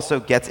that also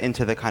gets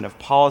into the kind of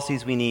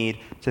policies we need,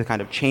 to the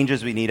kind of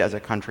changes we need as a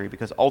country,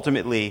 because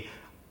ultimately,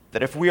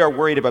 that if we are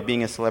worried about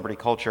being a celebrity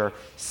culture,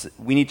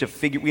 we need to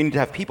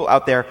have people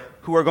out there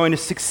who are going to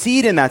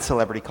succeed in that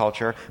celebrity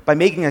culture by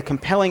making a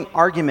compelling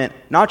argument,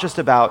 not just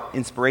about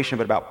inspiration,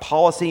 but about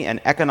policy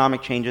and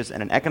economic changes,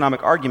 and an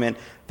economic argument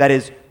that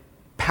is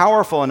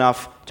powerful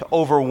enough to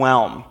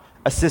overwhelm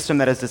a system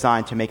that is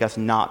designed to make us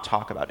not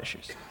talk about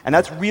issues. And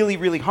that's really,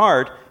 really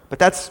hard, but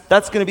that's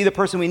going to be the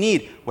person we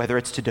need, whether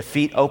it's to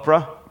defeat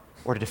Oprah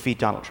or to defeat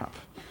Donald Trump.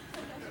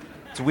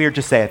 It's weird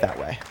to say it that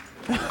way.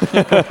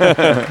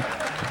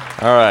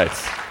 All right.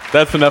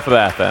 That's enough of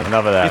that, then.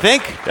 Enough of that. You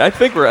think? I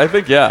think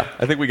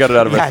we got it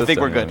out of our system. I think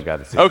we're good.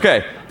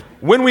 Okay.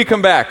 When we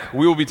come back,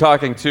 we will be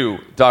talking to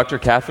Dr.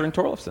 Katherine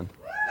Torleifson.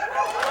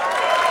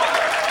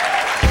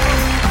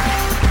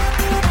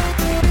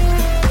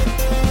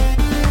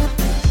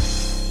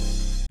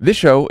 This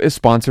show is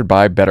sponsored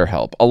by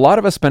BetterHelp. A lot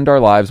of us spend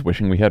our lives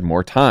wishing we had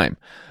more time.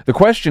 The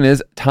question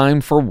is, time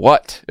for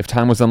what? If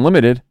time was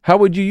unlimited, how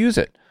would you use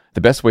it?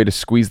 The best way to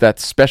squeeze that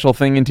special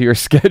thing into your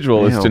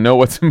schedule is to know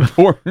what's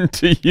important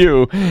to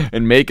you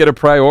and make it a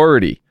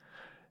priority.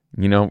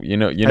 You know. Have you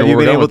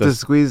been able to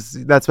squeeze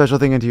that special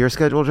thing into your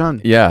schedule, John?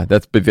 Yeah, I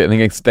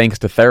think it's thanks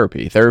to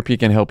therapy. Therapy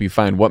can help you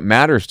find what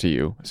matters to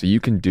you, so you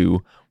can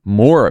do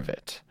more of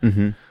it.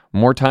 Mm-hmm.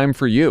 More time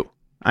for you.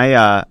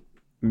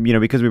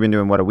 Because we've been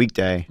doing a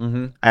weekday,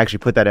 I actually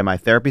put that in my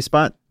therapy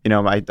spot.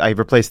 I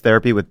replaced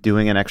therapy with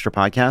doing an extra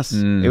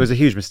podcast. It was a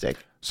huge mistake.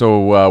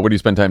 So what do you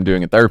spend time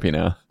doing at therapy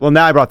now? Well,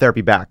 now I brought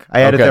therapy back.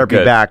 I added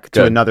therapy back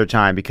to another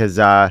time because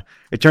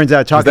it turns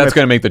out talking that's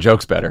going to make the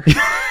jokes better.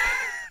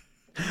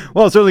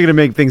 Well, it's certainly going to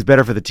make things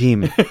better for the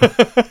team.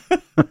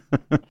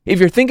 If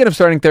you're thinking of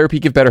starting therapy,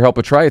 give BetterHelp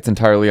a try. It's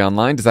entirely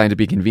online, designed to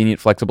be convenient,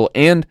 flexible,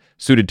 and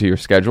suited to your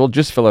schedule.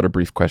 Just fill out a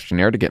brief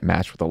questionnaire to get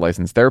matched with a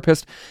licensed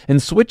therapist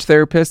and switch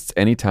therapists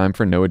anytime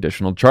for no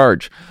additional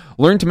charge.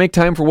 Learn to make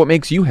time for what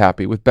makes you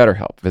happy with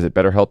BetterHelp. Visit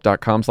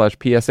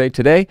BetterHelp.com/PSA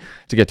today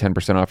to get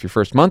 10% off your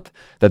first month.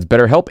 That's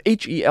BetterHelp,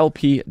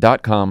 HELP.com/PSA.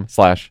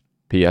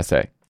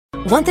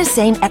 Want the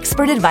same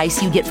expert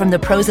advice you get from the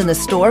pros in the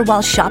store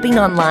while shopping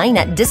online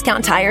at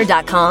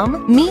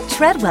DiscountTire.com? Meet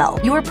Treadwell,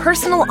 your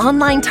personal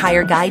online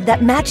tire guide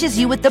that matches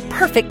you with the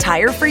perfect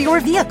tire for your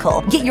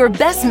vehicle. Get your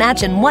best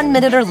match in 1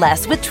 minute or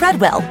less with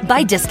Treadwell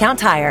by Discount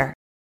Tire.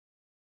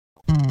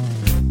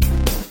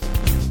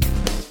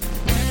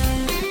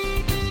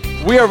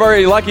 We are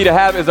very lucky to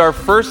have as our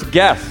first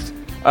guest.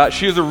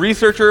 She is a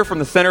researcher from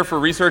the Center for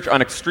Research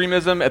on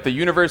Extremism at the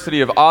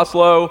University of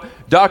Oslo,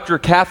 Dr.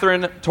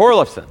 Katherine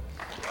Torleifson.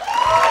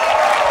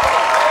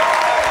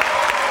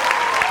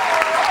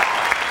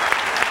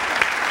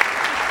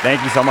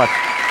 Thank you so much.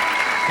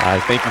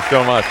 Thank you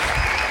so much.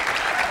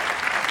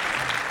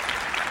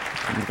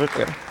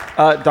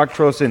 Dr.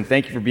 Torleifson,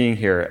 thank you for being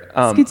here.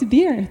 It's good to be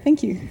here.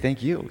 Thank you.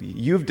 Thank you.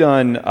 You've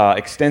done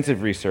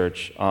extensive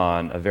research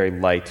on a very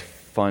light,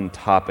 fun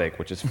topic,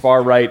 which is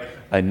far-right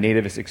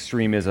nativist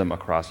extremism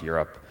across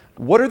Europe.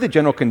 What are the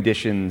general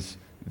conditions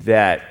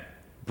that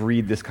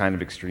breed this kind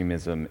of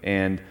extremism,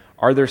 and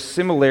are there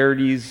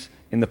similarities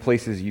in the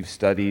places you've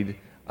studied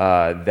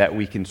that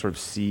we can sort of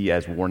see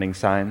as warning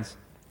signs?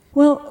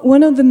 Well,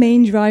 one of the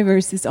main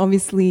drivers is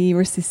obviously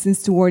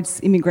resistance towards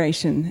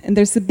immigration. And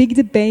there's a big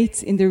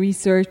debate in the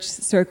research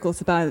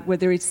circles about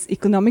whether it's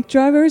economic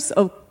drivers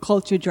or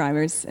culture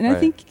drivers. And I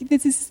think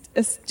this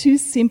is too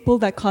simple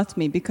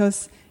dichotomy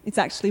because it's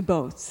actually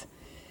both.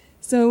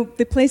 So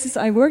the places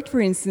I worked,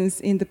 for instance,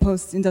 in the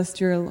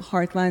post-industrial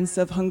heartlands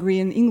of Hungary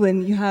and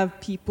England, you have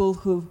people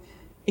who've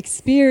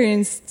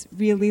experienced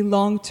really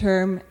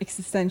long-term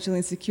existential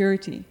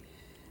insecurity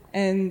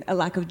and a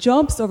lack of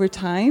jobs over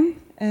time.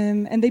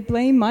 And they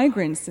blame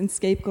migrants and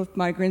scapegoat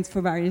migrants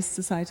for various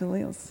societal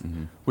ills.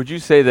 Mm-hmm. Would you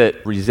say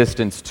that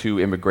resistance to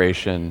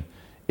immigration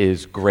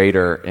is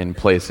greater in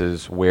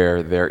places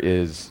where there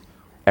is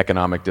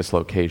economic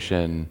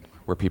dislocation,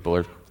 where people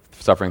are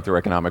suffering through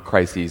economic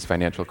crises,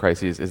 financial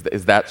crises?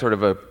 Is that sort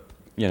of a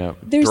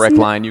direct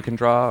line you can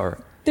draw? Or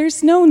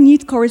There's no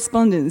neat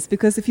correspondence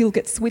because if you look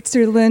at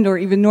Switzerland or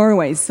even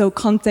Norway, so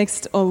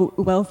context of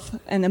wealth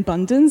and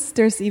abundance,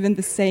 there's even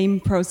the same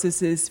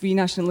processes,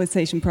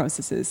 renationalization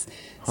processes.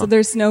 So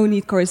there's no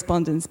neat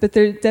correspondence. But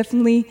there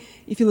definitely,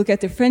 if you look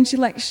at the French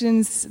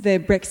elections, the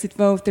Brexit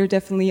vote, they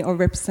definitely are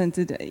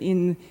represented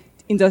in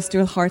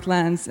industrial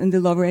heartlands and the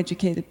lower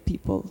educated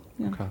people.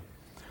 Yeah. Okay.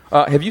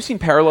 Have you seen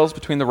parallels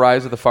between the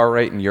rise of the far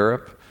right in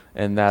Europe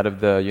and that of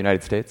the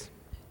United States?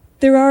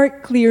 There are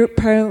clear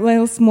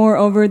parallels,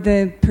 moreover,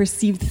 the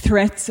perceived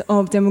threat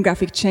of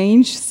demographic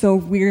change. So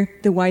we're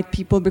the white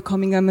people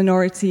becoming a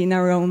minority in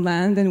our own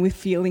land and we're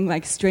feeling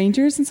like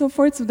strangers and so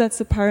forth. So that's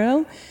a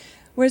parallel.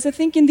 Whereas I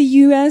think in the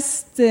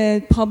US,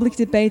 the public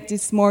debate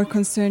is more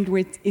concerned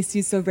with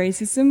issues of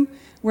racism.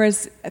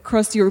 Whereas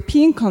across the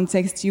European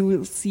context, you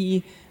will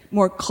see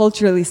more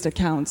culturalist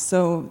accounts.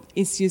 So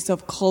issues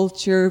of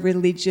culture,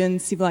 religion,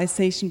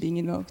 civilization being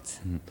invoked.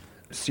 Mm-hmm.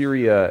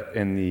 Syria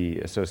and the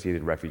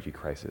associated refugee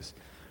crisis,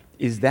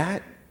 is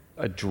that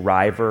a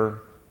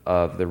driver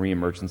of the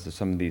reemergence of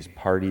some of these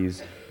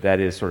parties that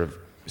is sort of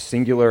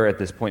singular at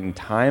this point in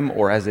time,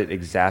 or has it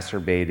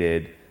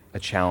exacerbated a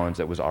challenge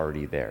that was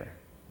already there?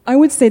 I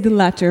would say the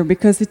latter,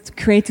 because it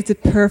created a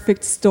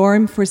perfect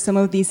storm for some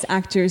of these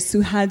actors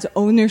who had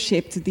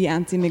ownership to the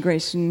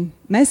anti-immigration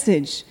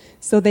message.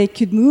 So they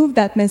could move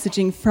that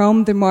messaging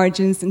from the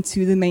margins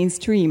into the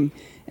mainstream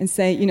and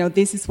say,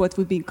 this is what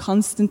would be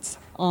constant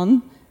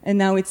on, and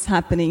now it's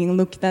happening. And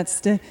look,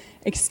 that's the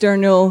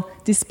external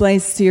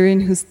displaced Syrian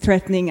who's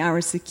threatening our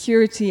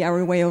security,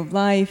 our way of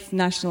life,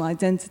 national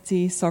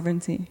identity,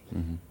 sovereignty.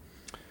 Mm-hmm.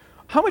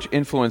 How much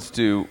influence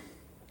do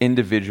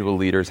individual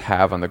leaders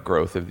have on the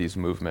growth of these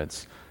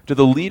movements? Do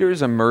the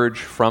leaders emerge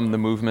from the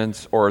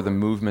movements, or are the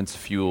movements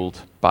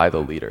fueled by the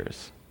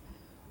leaders?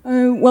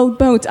 Well,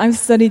 both. I've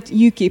studied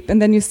UKIP, and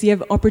then you see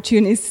an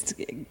opportunist,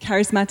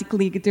 charismatic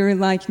leader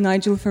like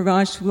Nigel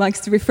Farage, who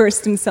likes to refer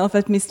to himself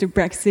as Mr.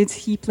 Brexit.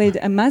 He played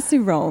a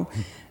massive role,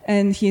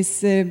 and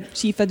his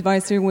chief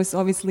advisor was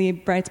obviously a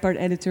Breitbart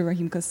editor,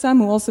 Raheem Kassam,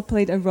 who also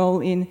played a role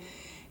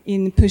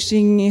in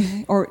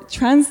pushing or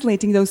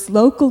translating those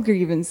local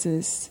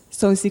grievances,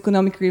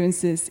 socioeconomic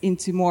grievances,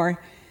 into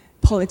more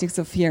politics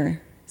of fear.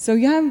 So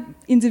you have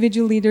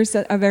individual leaders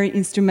that are very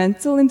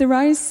instrumental in the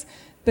rise,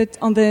 but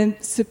on the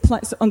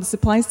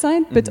supply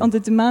side, but on the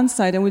demand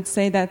side, I would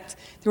say that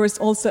there was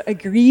also a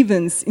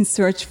grievance in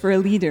search for a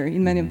leader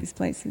in many of these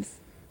places.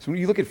 So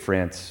when you look at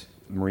France,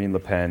 Marine Le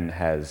Pen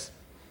has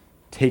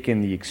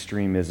taken the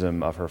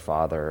extremism of her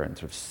father and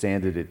sort of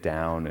sanded it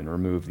down and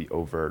removed the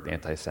overt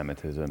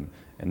anti-Semitism,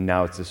 and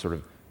now it's this sort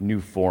of new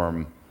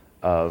form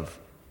of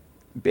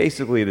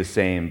basically the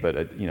same, but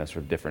a sort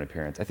of different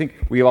appearance. I think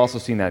we've also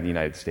seen that in the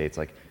United States,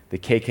 like the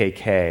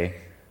KKK.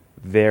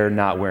 They're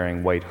not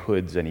wearing white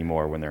hoods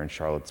anymore when they're in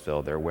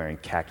Charlottesville. They're wearing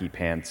khaki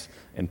pants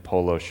and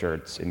polo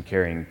shirts and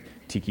carrying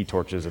tiki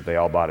torches that they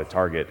all bought at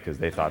Target because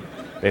they thought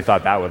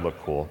that would look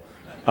cool.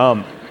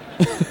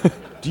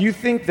 Do you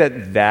think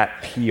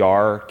that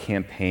PR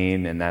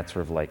campaign and that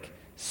sort of like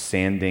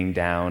sanding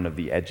down of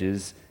the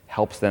edges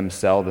helps them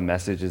sell the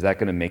message? Is that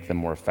going to make them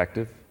more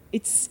effective?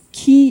 It's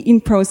key in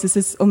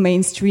processes of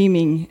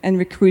mainstreaming and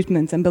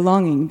recruitment and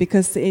belonging,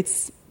 because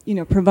it's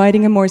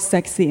providing a more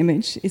sexy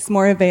image. It's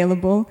more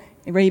available.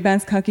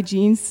 Ray-Bans, khaki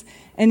jeans,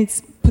 and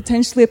it's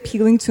potentially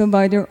appealing to a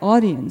wider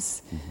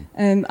audience.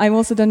 Mm-hmm. I've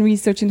also done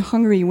research in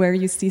Hungary where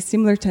you see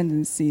similar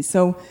tendencies.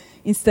 So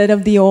instead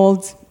of the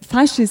old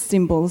fascist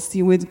symbols,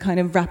 you would kind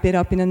of wrap it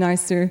up in a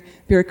nicer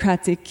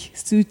bureaucratic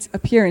suit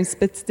appearance,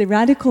 but the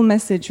radical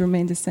message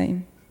remained the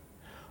same.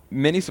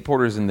 Many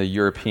supporters in the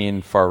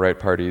European far-right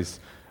parties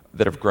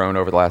that have grown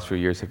over the last few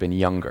years have been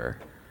younger.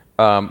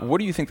 What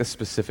do you think the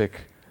specific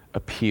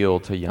appeal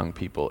to young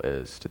people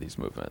is to these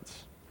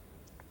movements?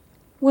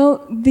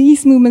 Well,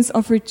 these movements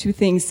offer two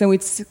things. So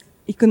it's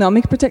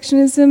economic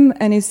protectionism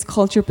and it's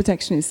cultural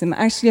protectionism.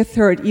 Actually, a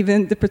third,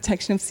 even the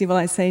protection of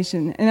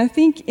civilization. And I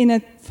think in a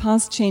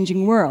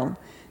fast-changing world,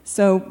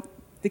 so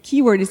the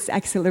key word is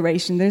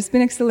acceleration. There's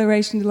been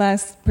acceleration the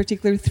last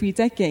particularly 3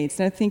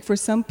 decades. And I think for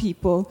some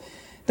people,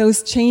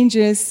 those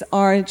changes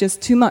are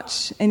just too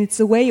much. And it's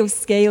a way of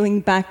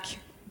scaling back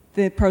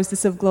the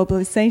process of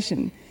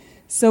globalization.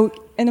 So,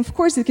 and of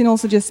course, it can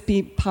also just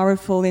be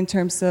powerful in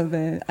terms of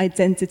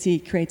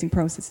identity-creating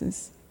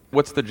processes.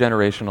 What's the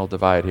generational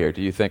divide here, do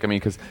you think? I mean,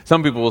 because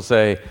some people will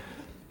say,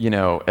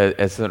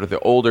 as sort of the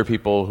older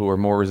people who are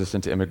more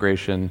resistant to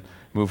immigration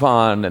move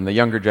on, and the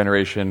younger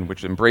generation,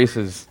 which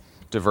embraces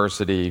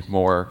diversity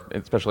more,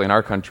 especially in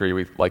our country,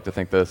 we like to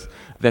think this,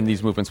 then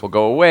these movements will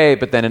go away.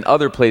 But then in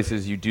other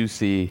places, you do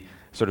see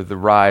sort of the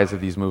rise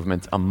of these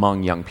movements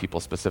among young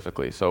people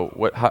specifically.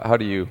 So how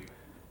do you...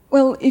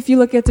 Well, if you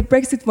look at the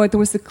Brexit vote, there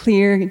was a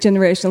clear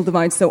generational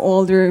divide, so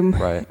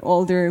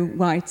older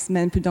white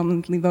men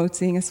predominantly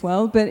voting as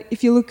well. But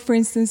if you look, for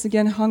instance,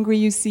 again, Hungary,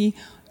 you see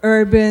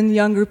urban,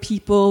 younger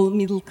people,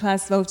 middle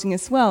class voting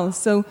as well.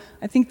 So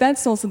I think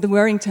that's also the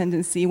worrying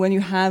tendency when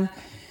you have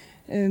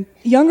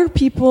younger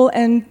people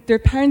and their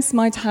parents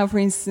might have, for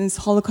instance,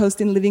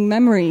 Holocaust in living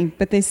memory,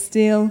 but they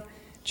still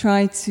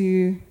try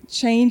to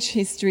change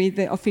history,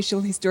 the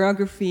official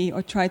historiography,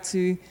 or try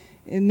to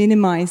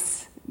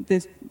minimize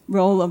the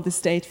role of the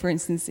state, for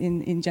instance,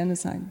 in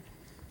genocide.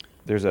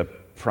 There's a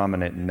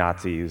prominent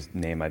Nazi whose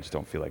name I just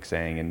don't feel like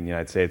saying in the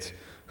United States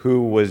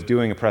who was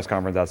doing a press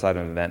conference outside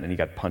of an event and he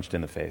got punched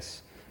in the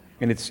face.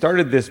 And it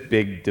started this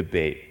big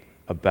debate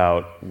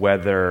about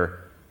whether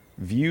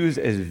views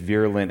as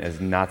virulent as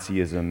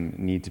Nazism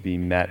need to be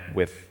met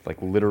with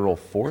like literal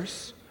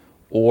force,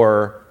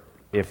 or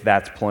if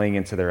that's playing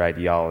into their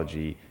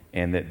ideology,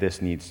 and that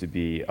this needs to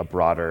be a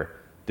broader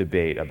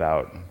debate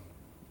about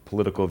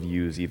political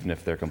views, even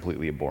if they're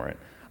completely abhorrent.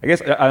 I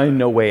guess I'm in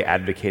no way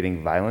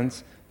advocating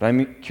violence, but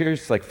I'm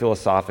curious, like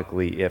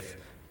philosophically, if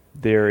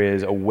there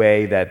is a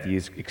way that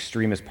these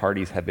extremist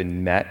parties have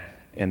been met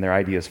and their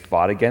ideas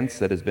fought against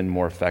that has been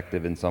more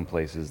effective in some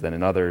places than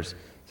in others,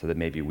 so that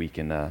maybe we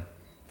can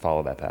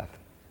follow that path.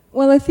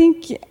 Well, I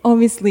think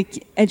obviously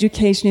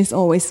education is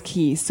always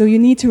key. So you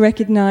need to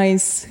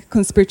recognize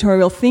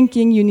conspiratorial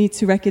thinking, you need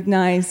to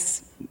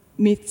recognize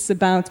myths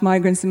about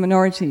migrants and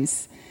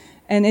minorities.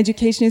 And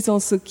education is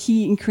also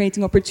key in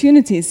creating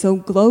opportunities, so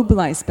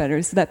globalize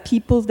better, so that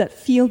people that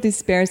feel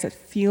despair, that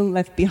feel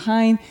left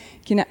behind,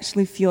 can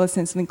actually feel a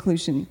sense of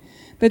inclusion.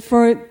 But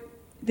for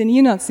the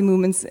neo-Nazi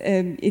movements,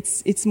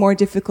 it's more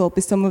difficult,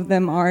 because some of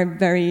them are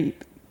very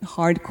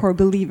hardcore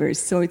believers,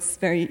 so it's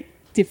very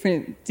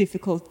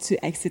difficult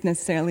to exit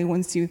necessarily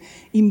once you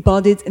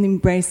embodied and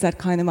embrace that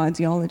kind of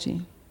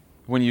ideology.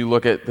 When you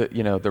look at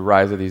the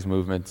rise of these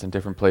movements in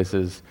different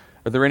places,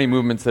 are there any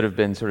movements that have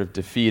been sort of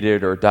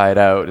defeated or died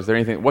out? Is there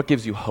anything? What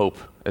gives you hope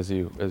as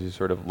you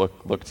sort of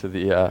look to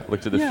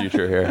the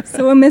future here?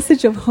 So a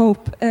message of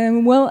hope.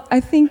 Well,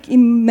 I think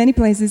in many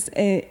places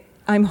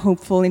I'm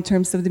hopeful in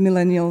terms of the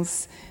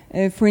millennials.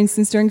 For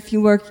instance, during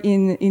fieldwork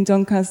in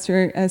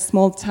Doncaster, a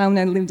small town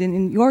I lived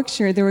in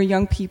Yorkshire, there were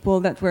young people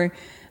that were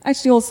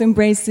actually also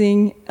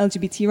embracing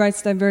LGBT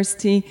rights,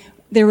 diversity.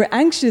 They were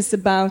anxious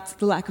about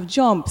the lack of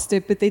jobs,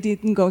 but they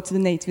didn't go to the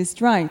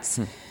nativist rights.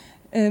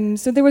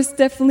 So there was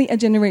definitely a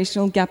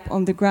generational gap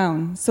on the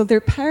ground. So their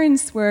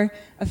parents were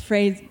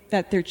afraid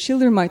that their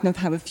children might not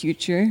have a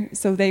future,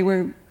 so they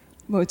were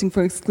voting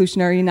for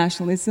exclusionary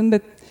nationalism,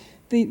 but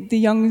the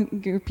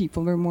younger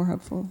people were more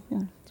hopeful.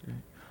 Yeah.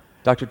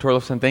 Dr.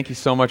 Torleifsson, thank you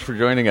so much for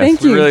joining us.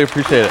 Thank you. We really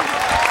appreciate it.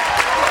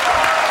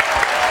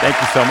 Thank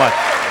you so much.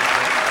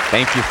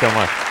 Thank you so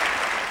much.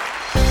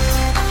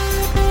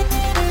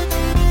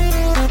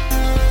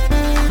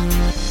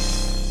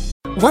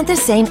 Want the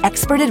same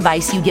expert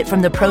advice you get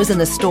from the pros in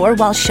the store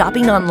while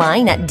shopping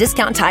online at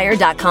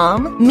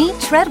DiscountTire.com? Meet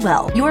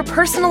Treadwell, your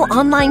personal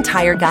online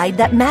tire guide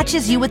that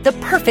matches you with the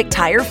perfect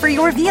tire for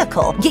your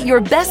vehicle. Get your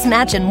best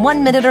match in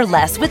 1 minute or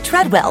less with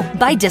Treadwell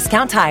by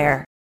Discount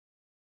Tire.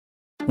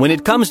 When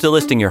it comes to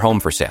listing your home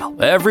for sale,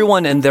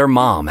 everyone and their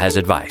mom has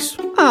advice.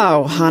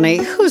 Oh, honey,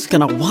 who's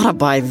gonna want to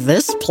buy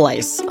this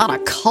place? On a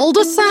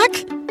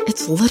cul-de-sac?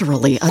 It's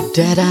literally a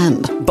dead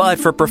end. But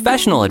for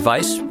professional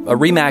advice, a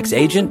RE/MAX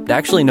agent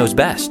actually knows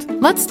best.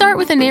 Let's start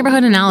with a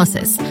neighborhood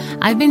analysis.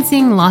 I've been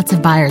seeing lots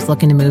of buyers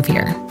looking to move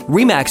here.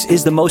 RE/MAX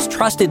is the most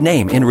trusted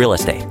name in real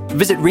estate.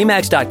 Visit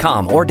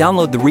RE/MAX.com or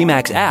download the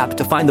RE/MAX app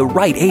to find the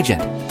right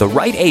agent. The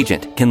right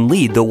agent can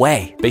lead the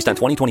way. Based on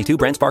 2022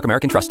 BrandSpark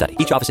American Trust Study.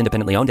 Each office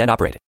independently owned and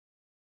operated.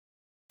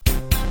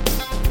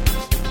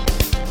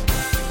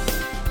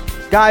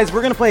 Guys,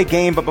 we're going to play a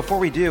game, but before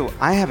we do,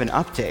 I have an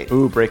update.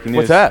 Ooh, breaking news.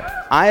 What's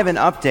that? I have an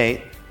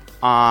update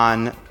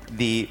on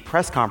the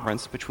press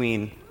conference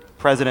between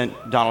President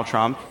Donald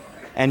Trump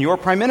and your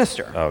Prime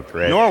Minister. Oh,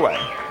 great. Norway.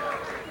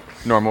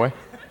 Normway.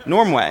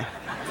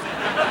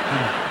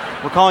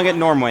 We're calling it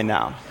Normway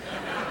now.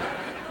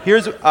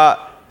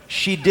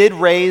 She did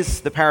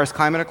raise the Paris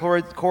Climate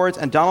Accords,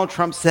 and Donald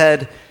Trump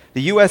said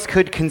the U.S.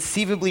 could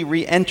conceivably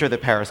re-enter the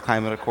Paris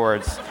Climate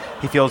Accords.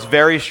 He feels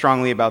very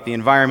strongly about the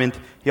environment.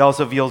 He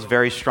also feels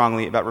very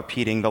strongly about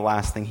repeating the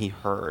last thing he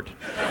heard.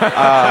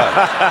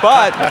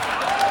 But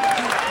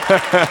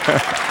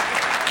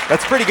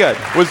that's pretty good.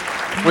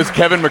 Was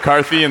Kevin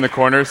McCarthy in the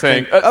corner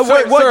saying,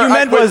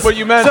 what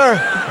you meant?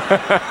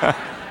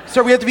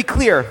 Sir, we have to be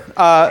clear.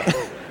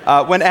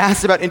 When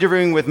asked about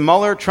interviewing with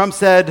Mueller, Trump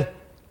said,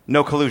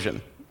 no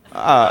collusion.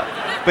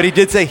 But he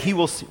did say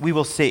we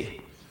will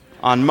see.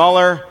 On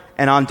Mueller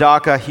and on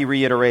DACA, he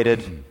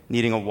reiterated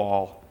needing a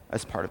wall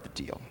as part of the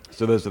deal.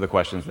 So those are the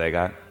questions they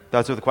got?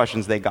 Those are the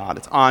questions they got.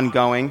 It's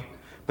ongoing.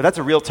 But that's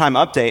a real-time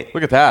update.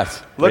 Look at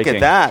that. Look at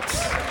that.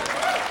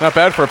 Not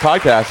bad for a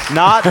podcast.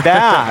 Not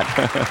bad.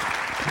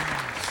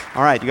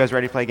 All right, you guys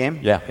ready to play a game?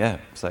 Yeah.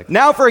 It's like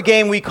now for a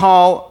game we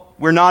call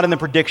We're Not in the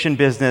Prediction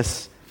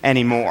Business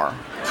Anymore.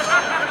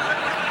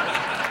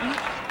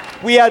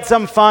 We had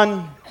some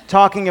fun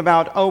talking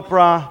about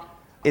Oprah.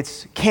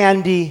 It's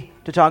candy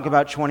to talk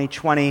about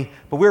 2020,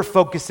 but we're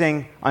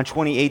focusing on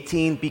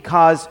 2018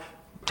 because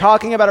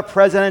talking about a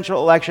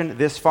presidential election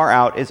this far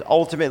out is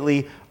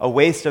ultimately a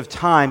waste of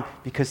time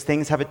because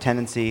things have a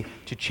tendency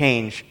to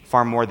change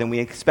far more than we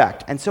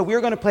expect. And so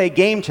we're going to play a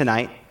game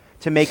tonight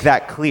to make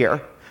that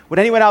clear. Would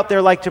anyone out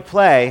there like to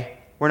play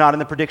We're Not in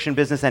the Prediction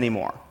Business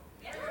Anymore?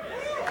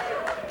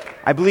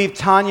 I believe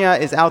Tanya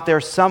is out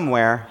there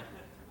somewhere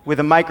with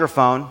a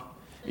microphone.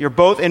 You're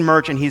both in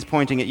merch, and he's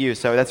pointing at you,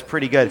 so that's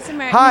pretty good.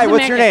 Hi,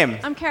 what's your name?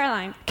 I'm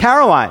Caroline.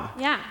 Caroline.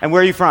 Yeah. And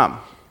where are you from?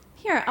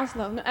 Here,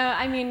 Oslo.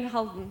 I mean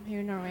Halden, here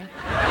in Norway.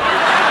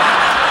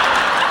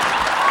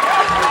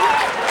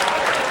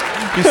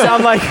 You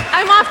sound like...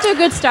 I'm off to a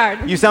good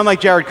start. You sound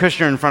like Jared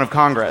Kushner in front of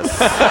Congress.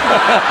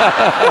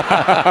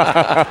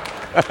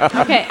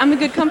 Okay, I'm a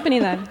good company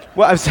then.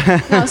 Well,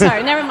 No,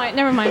 sorry, never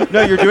mind.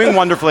 No, you're doing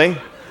wonderfully.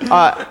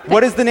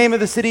 What is the name of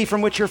the city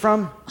from which you're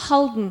from?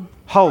 Halden.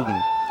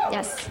 Halden.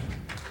 Yes.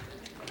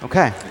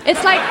 Okay.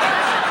 It's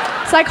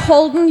like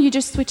Holden, you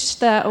just switch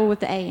the O with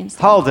the A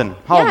instead. Halden.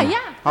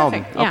 Yeah,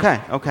 Halden. perfect.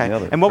 Yeah.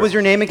 Okay. And what was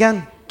your name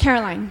again?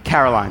 Caroline.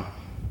 Caroline.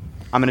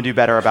 I'm going to do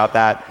better about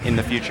that in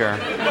the future.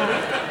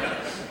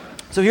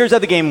 So here's how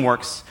the game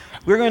works.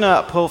 We're going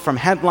to pull from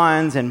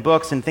headlines and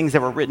books and things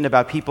that were written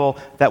about people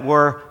that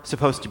were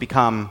supposed to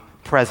become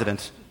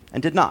president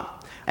and did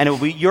not. And it will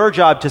be your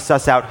job to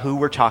suss out who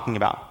we're talking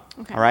about.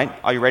 Okay. All right?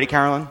 Are you ready,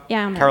 Caroline?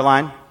 Yeah, I'm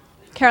ready.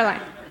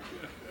 Caroline?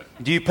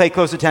 Do you pay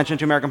close attention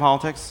to American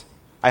politics?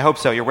 I hope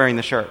so. You're wearing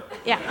the shirt.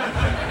 Yeah.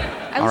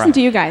 I listen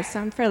to you guys, so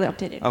I'm fairly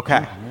updated.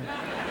 Okay.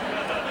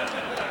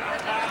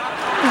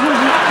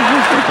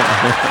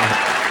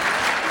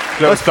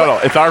 No, it's subtle.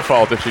 It's our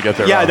fault if she gets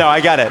it Yeah, wrong. no,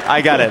 I got it.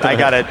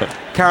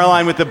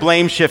 Caroline with the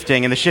blame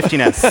shifting and the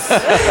shiftiness.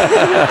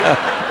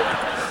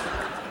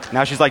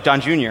 Now she's like Don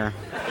Jr.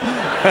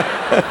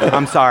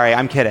 I'm sorry,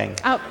 I'm kidding.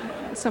 Oh,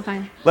 it's so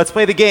fine. Let's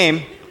play the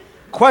game.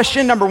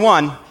 Question number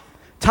 1.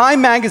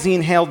 Time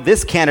magazine hailed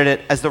this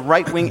candidate as the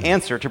right-wing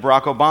answer to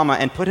Barack Obama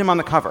and put him on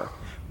the cover.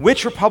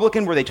 Which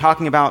Republican were they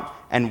talking about,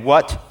 and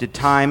what did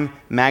Time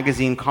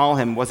magazine call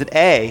him? Was it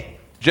A?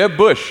 Jeb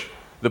Bush,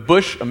 the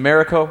Bush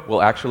America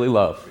will actually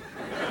love.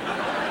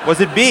 Was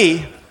it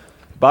B?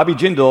 Bobby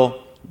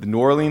Jindal, the New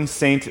Orleans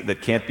saint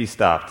that can't be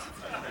stopped.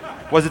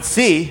 Was it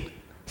C?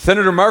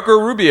 Senator Marco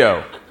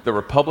Rubio, the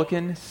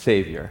Republican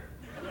savior.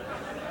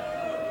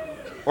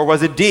 Or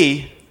was it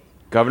D?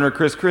 Governor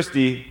Chris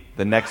Christie,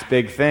 the next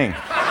big thing.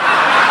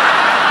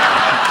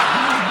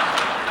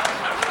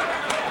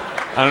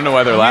 I don't know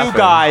why they're laughing. You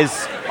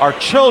guys are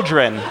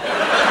children.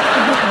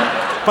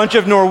 Bunch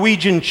of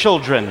Norwegian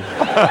children.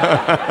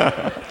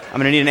 I'm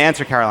going to need an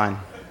answer, Caroline.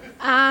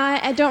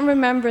 I don't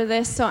remember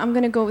this, so I'm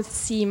going to go with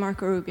C,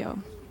 Marco Rubio.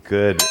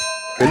 Good.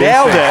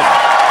 Nailed it.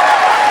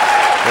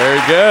 Very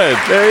good.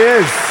 There he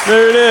is.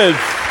 There it is.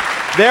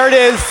 There it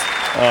is.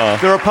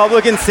 The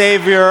Republican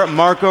savior,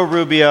 Marco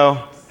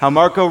Rubio. How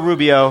Marco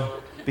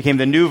Rubio became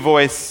the new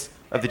voice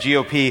of the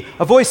GOP.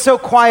 A voice so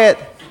quiet,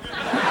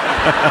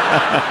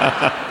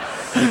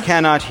 you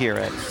cannot hear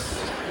it.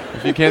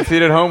 If you can't see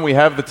it at home, we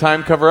have the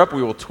Time cover-up.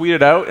 We will tweet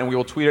it out, and we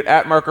will tweet it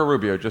at Marco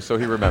Rubio, just so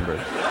he remembers.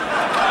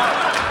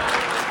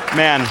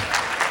 Man.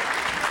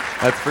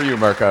 That's for you,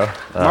 Marco.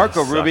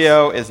 Marco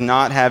Rubio is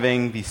not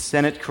having the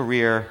Senate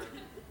career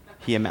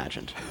he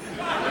imagined.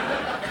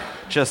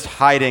 Just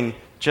hiding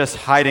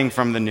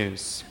from the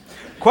news.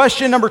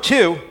 Question number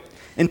 2.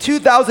 In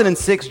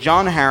 2006,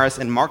 John Harris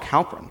and Mark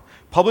Halperin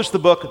published the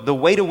book The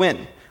Way to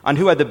Win on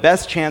who had the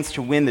best chance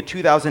to win the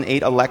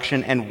 2008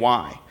 election and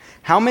why.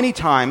 How many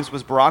times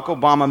was Barack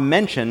Obama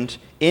mentioned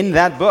in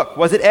that book?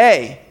 Was it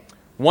A?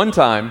 1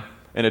 time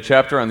in a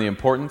chapter on the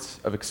importance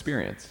of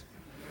experience.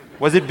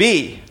 Was it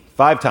B?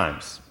 5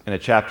 times in a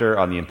chapter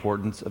on the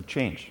importance of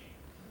change.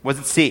 Was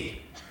it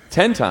C?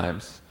 10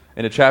 times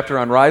in a chapter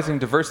on rising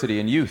diversity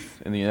in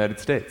youth in the United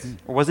States.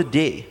 Or was it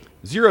D?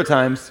 0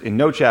 times in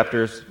no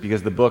chapters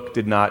because the book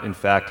did not, in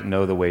fact,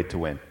 know the way to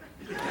win.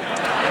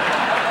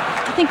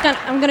 I think that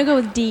I'm going to go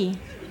with D.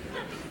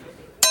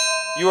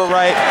 You were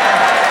right.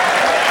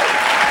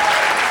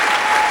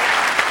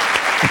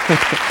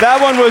 That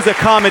one was a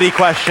comedy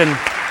question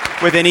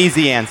with an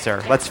easy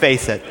answer. Let's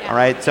face it. All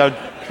right. So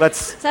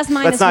let's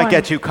not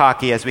get too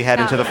cocky as we head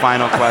into the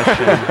final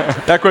question.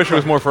 That question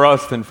was more for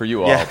us than for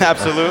you all. Yeah,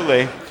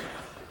 absolutely.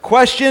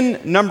 Question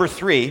number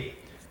 3.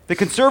 The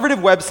conservative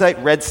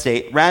website Red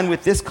State ran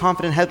with this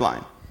confident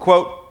headline,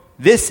 quote,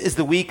 "This is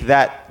the week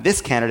that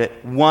this candidate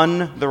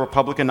won the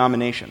Republican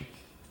nomination."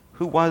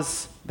 Who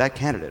was that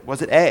candidate?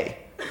 Was it A?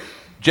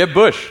 Jeb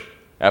Bush,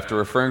 after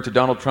referring to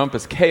Donald Trump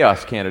as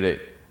chaos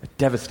candidate. A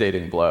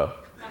devastating blow.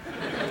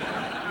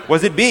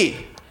 Was it B?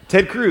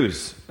 Ted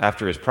Cruz,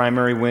 after his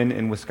primary win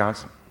in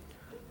Wisconsin.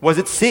 Was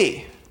it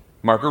C?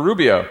 Marco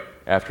Rubio,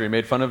 after he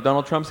made fun of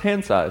Donald Trump's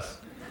hand size.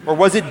 Or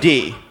was it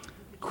D?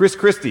 Chris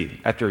Christie,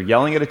 after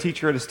yelling at a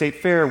teacher at a state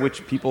fair,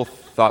 which people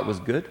thought was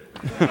good.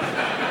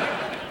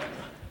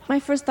 My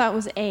first thought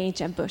was A,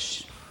 Jeb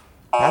Bush.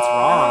 That's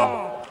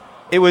wrong.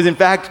 It was, in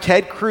fact,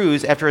 Ted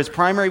Cruz after his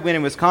primary win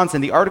in Wisconsin.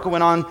 The article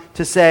went on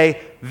to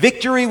say,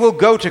 "Victory will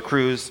go to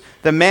Cruz,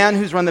 the man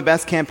who's run the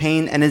best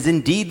campaign and is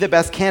indeed the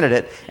best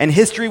candidate, and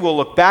history will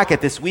look back at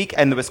this week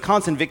and the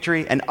Wisconsin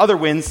victory and other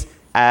wins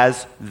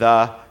as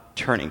the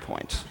turning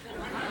point."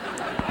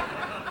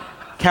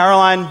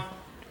 Caroline,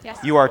 Yes.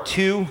 you are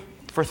 2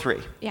 for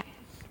 3. Yeah.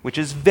 Which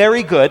is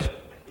very good,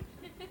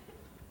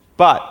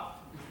 but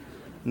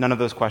none of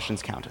those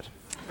questions counted.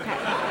 Okay.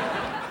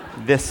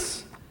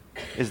 This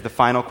is the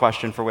final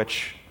question for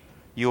which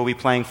you will be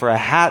playing for a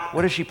hat.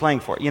 What is she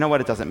playing for? You know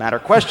what? It doesn't matter.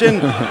 Question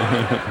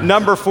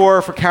number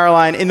 4 for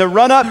Caroline. In the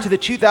run-up to the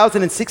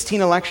 2016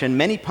 election,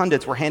 many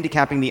pundits were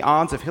handicapping the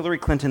odds of Hillary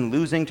Clinton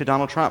losing to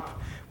Donald Trump.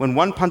 When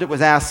one pundit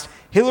was asked,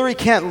 Hillary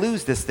can't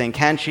lose this thing,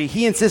 can she?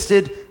 He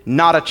insisted,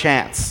 not a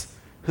chance.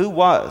 Who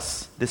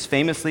was this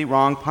famously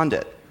wrong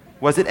pundit?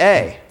 Was it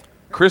A?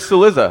 Chris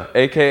Cillizza,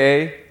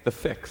 a.k.a. The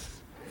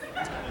Fix.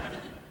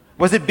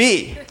 Was it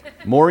B?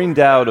 Maureen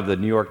Dowd of the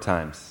New York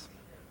Times.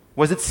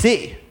 Was it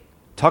C?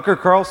 Tucker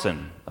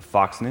Carlson of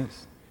Fox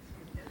News.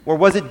 Or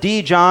was it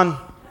D, John?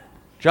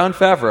 Jon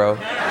Favreau of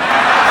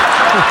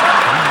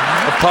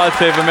Pod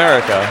Save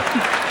America.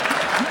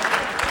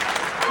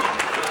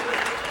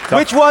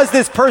 Which was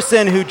this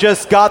person who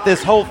just got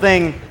this whole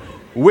thing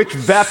Which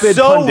vapid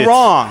so pundit?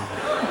 wrong?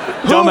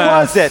 Who Dumbass.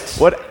 was it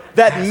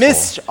that asshole.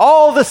 missed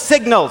all the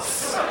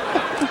signals?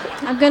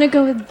 I'm going to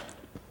go with,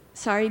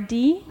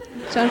 D,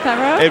 Jon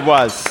Favreau. It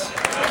was D.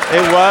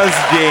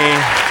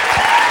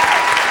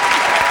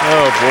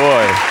 Oh,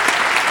 boy.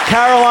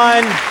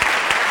 Caroline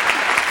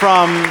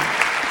from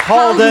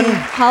Halden.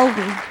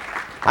 Halden.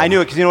 I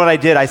knew it because you know what I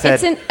did? I said...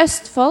 It's in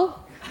Østfold.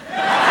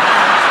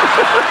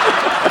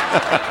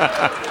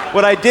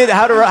 What I did,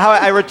 how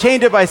I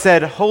retained it by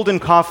said Holden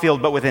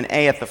Caulfield, but with an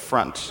A at the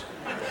front.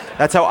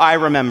 That's how I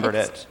remembered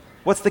it.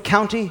 What's the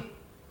county?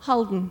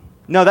 Halden.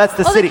 No, that's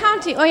the city. The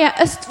county. Oh, yeah,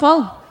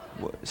 Østfold.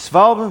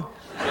 Svalbard?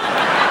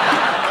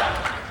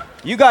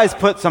 You guys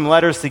put some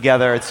letters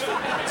together. It's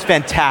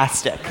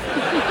fantastic.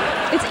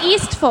 It's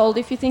Eastfold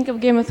if you think of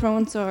Game of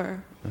Thrones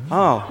or...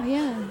 Oh.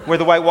 Yeah. Where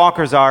the White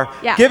Walkers are.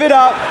 Yeah. Give it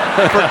up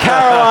for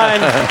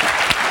Caroline.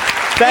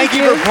 Thank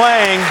you for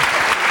playing.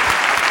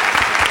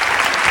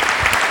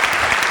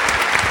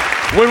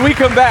 When we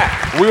come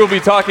back, we will be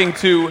talking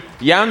to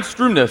Jan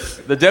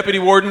Strumnes, the deputy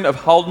warden of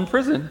Halden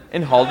Prison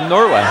in Halden,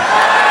 Norway.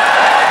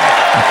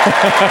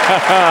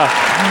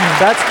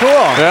 That's cool.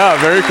 Yeah,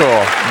 very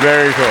cool.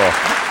 Very cool.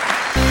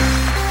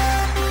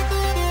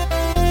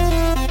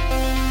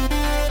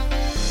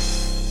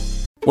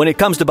 When it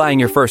comes to buying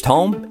your first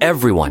home,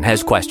 everyone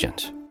has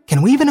questions.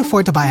 Can we even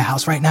afford to buy a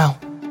house right now?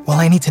 Well,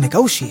 I need to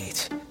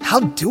negotiate. How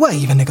do I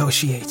even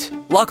negotiate?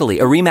 Luckily,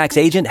 a RE/MAX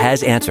agent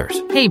has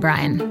answers. Hey,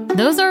 Brian,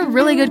 those are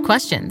really good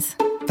questions.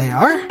 They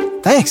are?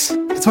 Thanks.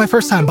 It's my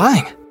first time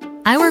buying.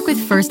 I work with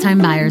first-time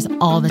buyers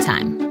all the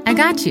time. I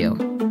got you.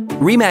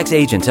 RE/MAX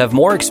agents have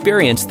more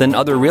experience than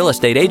other real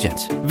estate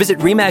agents.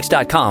 Visit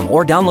RE/MAX.com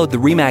or download the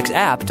RE/MAX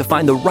app to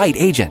find the right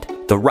agent.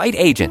 The right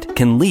agent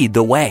can lead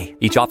the way.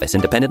 Each office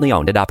independently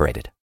owned and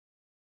operated.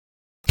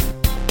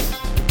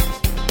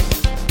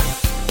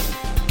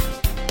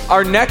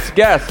 Our next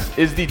guest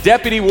is the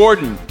deputy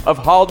warden of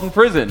Halden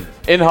Prison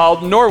in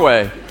Halden,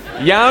 Norway,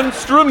 Jan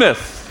Strumnes.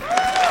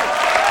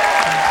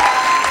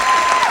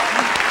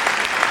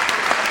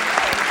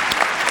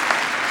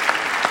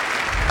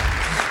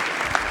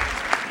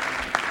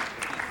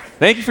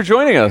 Thank you for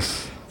joining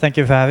us. Thank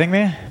you for having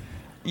me.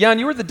 Jan,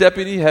 you were the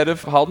deputy head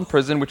of Halden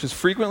Prison, which is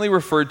frequently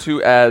referred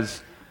to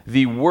as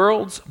the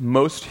world's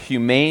most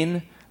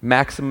humane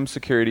maximum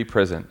security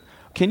prison.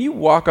 Can you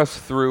walk us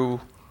through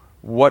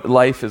what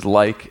life is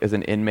like as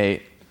an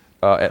inmate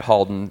at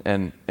Halden,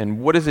 and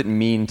what does it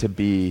mean to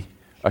be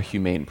a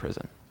humane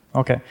prison?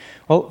 Okay.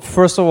 Well,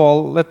 first of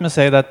all, let me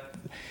say that,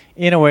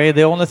 in a way,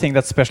 the only thing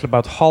that's special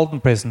about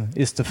Halden Prison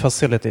is the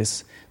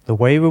facilities. The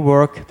way we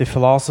work, the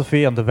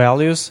philosophy and the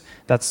values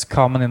that's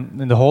common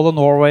in the whole of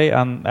Norway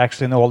and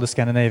actually in all the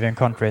Scandinavian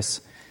countries.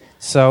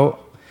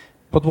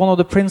 But one of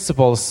the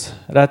principles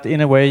that,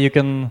 in a way, you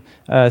can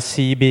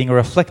see being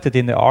reflected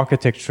in the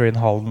architecture in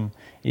Halden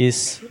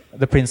is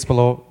the principle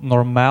of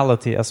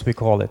normality, as we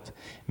call it,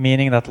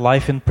 meaning that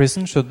life in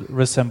prison should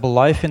resemble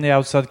life in the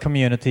outside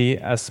community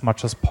as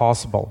much as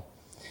possible.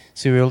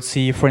 So you will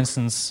see, for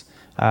instance,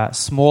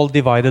 small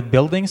divided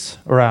buildings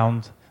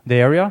around the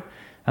area,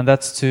 and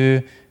that's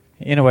to,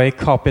 in a way,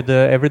 copy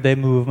the everyday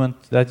movement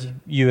that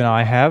you and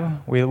I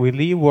have. We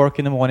leave work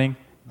in the morning,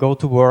 go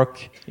to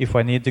work. If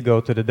I need to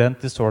go to the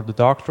dentist or the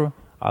doctor,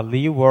 I'll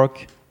leave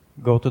work,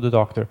 go to the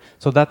doctor.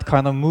 So that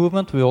kind of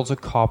movement we also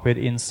copied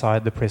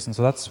inside the prison.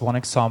 So that's one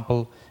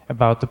example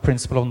about the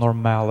principle of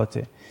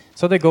normality.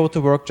 So they go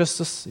to work just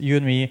as you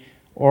and me,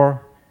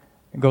 or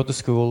go to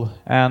school,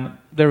 and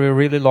they're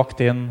really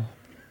locked in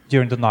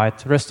during the night.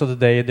 The rest of the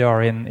day they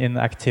are in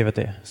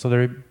activity. So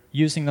they're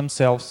using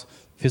themselves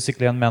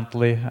physically and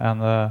mentally,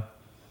 and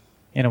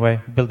in a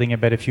way building a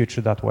better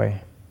future that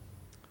way.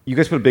 You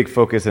guys put a big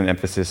focus and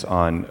emphasis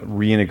on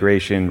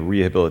reintegration,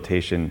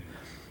 rehabilitation.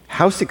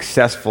 How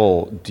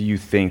successful do you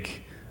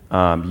think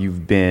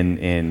you've been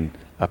in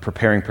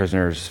preparing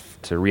prisoners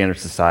to re-enter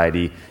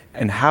society,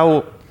 and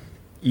how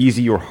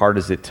easy or hard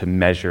is it to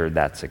measure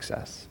that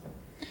success?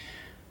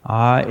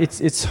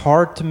 It's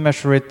hard to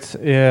measure it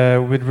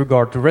with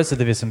regard to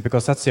recidivism,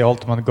 because that's the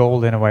ultimate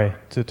goal, in a way,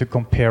 to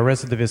compare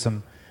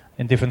recidivism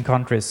in different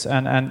countries.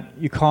 And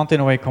you can't, in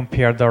a way,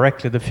 compare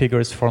directly the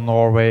figures for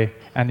Norway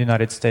and the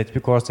United States,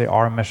 because they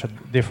are measured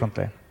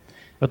differently.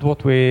 But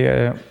what we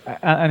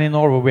and in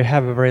Norway we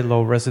have a very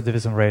low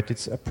recidivism rate.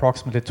 It's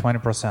approximately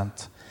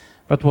 20%.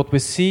 But what we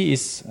see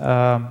is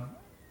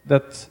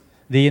that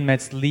the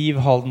inmates leave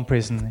Halden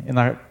prison in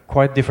a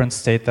quite different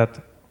state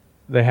that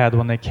they had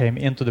when they came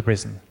into the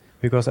prison.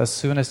 Because as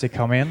soon as they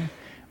come in,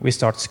 we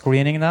start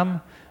screening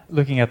them,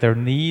 looking at their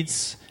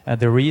needs and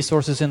their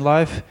resources in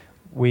life.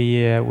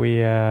 We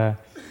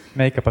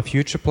make up a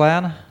future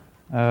plan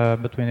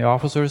between the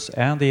officers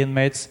and the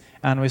inmates,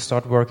 and we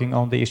start working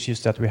on the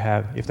issues that we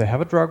have. If they have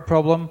a drug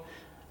problem,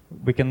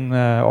 we can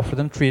offer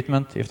them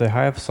treatment. If they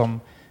have some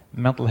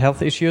mental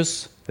health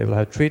issues, they will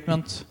have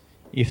treatment.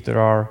 If there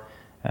are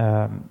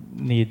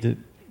need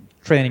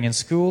training in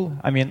school,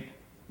 I mean,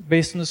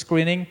 based on the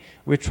screening,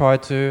 we try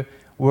to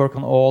work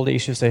on all the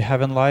issues they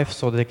have in life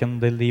so they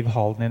leave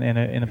Halden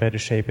in a better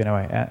shape in a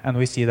way. And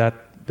we see that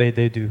they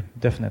do,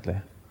 definitely.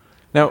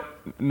 Now,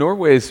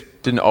 Norway's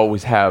didn't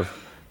always have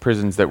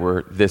prisons that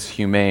were this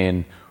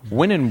humane.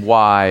 When and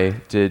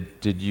why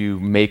did you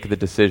make the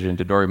decision,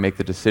 did Norway make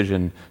the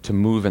decision to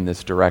move in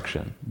this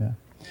direction? Yeah.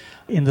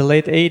 In the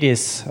late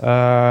 80s,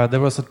 there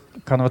was a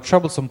kind of a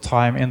troublesome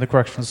time in the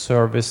correctional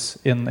service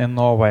in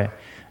Norway.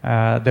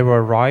 There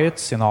were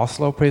riots in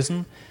Oslo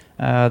prison.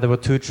 There were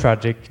 2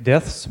 tragic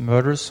deaths,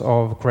 murders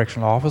of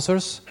correctional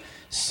officers.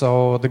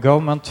 So the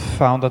government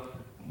found that,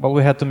 well,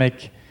 we had to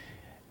make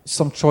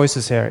some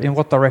choices here. In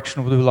what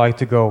direction would we like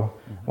to go?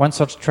 When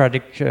such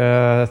tragic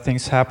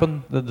things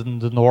happen,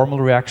 the normal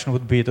reaction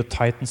would be to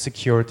tighten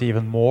security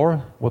even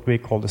more, what we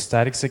call the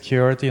static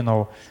security,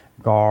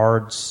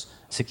 guards,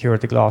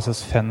 security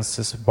glasses,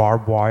 fences,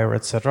 barbed wire,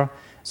 etc.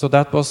 So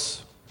that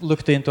was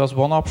looked into as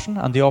one option,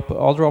 and the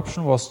other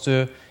option was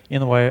to,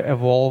 in a way,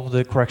 evolve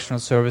the correctional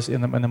service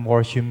in a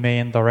more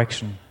humane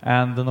direction.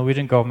 And the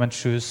Norwegian government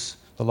chose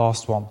the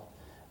last one,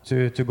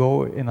 to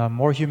go in a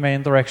more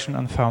humane direction,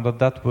 and found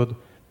that would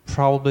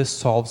probably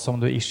solve some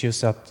of the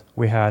issues that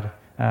we had,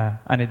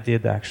 and it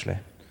did actually.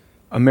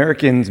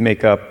 Americans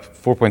make up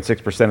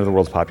 4.6% of the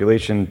world's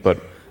population, but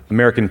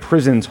American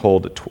prisons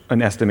hold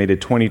an estimated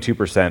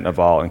 22% of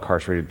all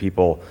incarcerated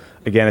people.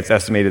 Again, it's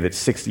estimated that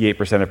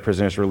 68% of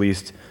prisoners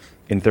released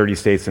in 30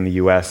 states in the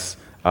U.S.,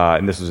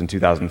 and this was in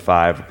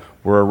 2005,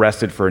 were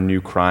arrested for a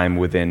new crime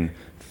within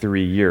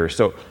 3 years.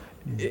 So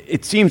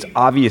it seems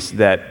obvious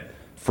that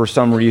for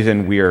some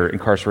reason we are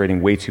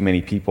incarcerating way too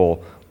many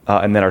people,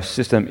 and that our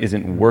system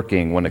isn't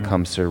working when it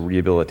comes to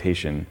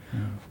rehabilitation.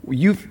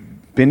 You've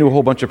been to a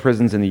whole bunch of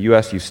prisons in the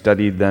U.S., you've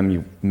studied them,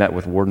 you've met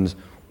with wardens.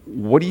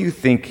 What do you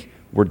think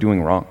we're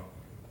doing wrong?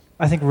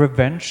 I think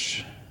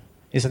revenge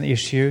is an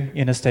issue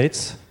in the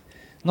States.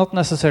 Not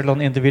necessarily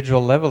on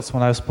individual levels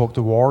when I spoke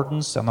to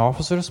wardens and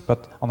officers,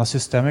 but on a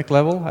systemic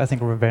level, I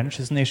think revenge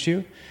is an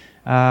issue.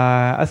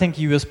 I think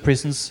U.S.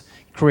 prisons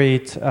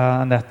create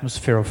an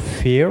atmosphere of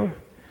fear.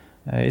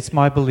 It's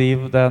my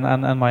belief that,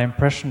 and my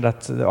impression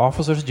that the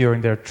officers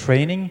during their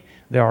training,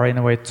 they are in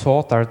a way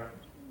taught that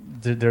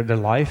their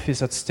life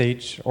is at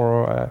stake,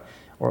 or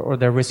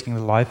they're risking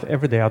their life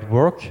every day at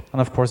work.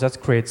 And of course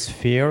that creates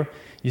fear.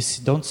 You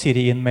don't see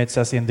the inmates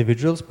as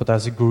individuals, but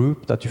as a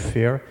group that you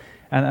fear.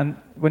 And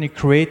when you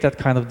create that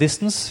kind of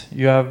distance,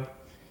 you have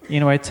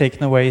in a way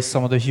taken away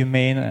some of the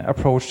humane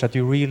approach that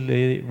you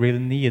really, really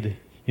need.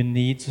 You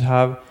need to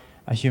have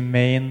a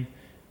humane,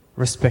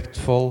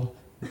 respectful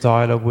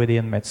dialogue with the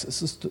inmates.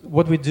 So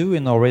what we do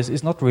in Norway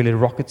is not really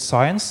rocket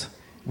science.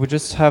 We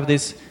just have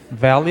these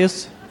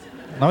values.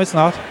 No, it's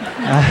not.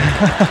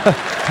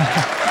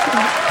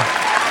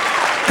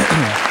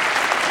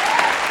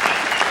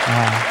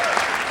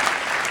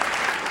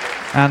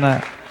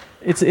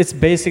 It's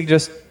basically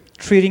just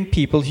treating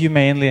people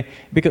humanely.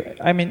 Because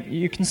I mean,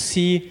 you can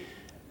see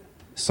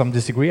some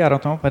disagree. I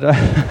don't know, but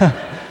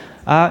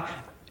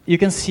you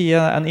can see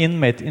an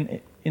inmate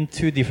in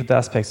 2 different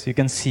aspects. You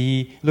can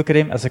look at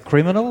him as a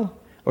criminal,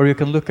 or you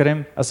can look at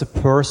him as a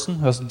person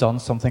who has done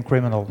something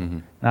criminal. Mm-hmm.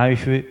 Now,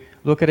 if you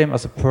look at him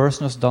as a person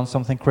who has done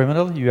something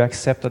criminal, you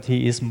accept that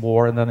he is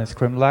more than his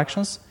criminal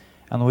actions,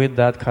 and with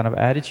that kind of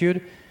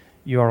attitude,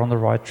 you are on the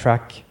right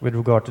track with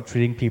regard to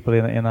treating people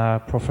in a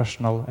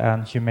professional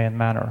and humane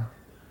manner.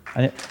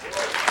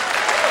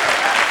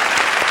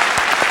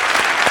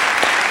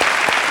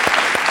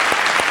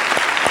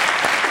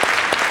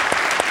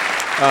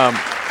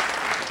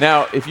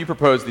 Now, if you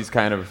propose these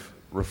kind of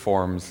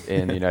reforms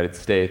in the United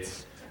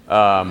States, see,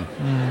 I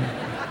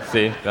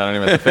don't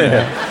even have to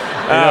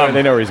finish.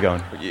 They know where he's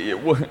going.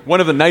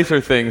 One of the nicer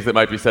things that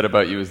might be said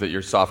about you is that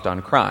you're soft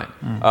on crime.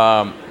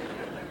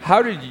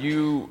 How did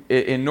you,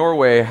 in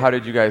Norway, how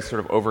did you guys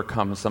sort of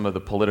overcome some of the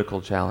political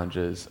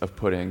challenges of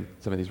putting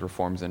some of these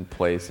reforms in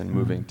place and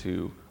moving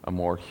to a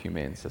more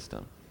humane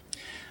system?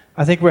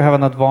 I think we have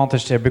an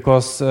advantage there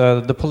because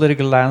the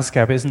political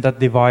landscape isn't that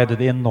divided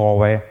in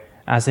Norway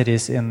as it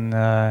is in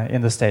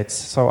the States.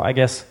 So I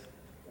guess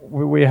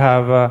we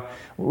are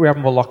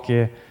more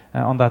lucky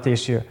on that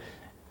issue.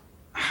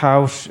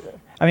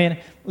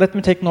 Let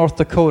me take North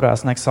Dakota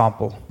as an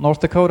example.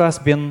 North Dakota has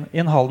been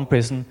in Halden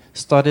prison,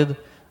 studied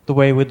the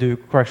way we do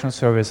correctional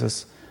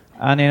services.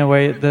 And in a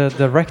way, the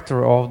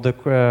director of the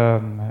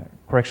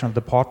correctional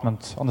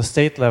department on the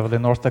state level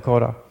in North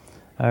Dakota,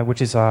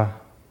 which is a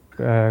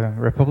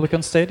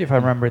Republican state, if I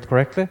remember it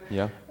correctly,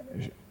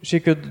 she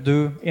could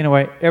do, in a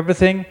way,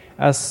 everything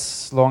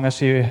as long as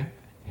she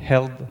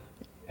held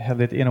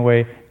it, in a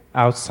way,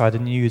 outside the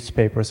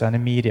newspapers and the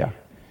media.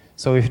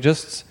 So if you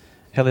just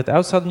held it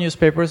outside the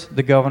newspapers,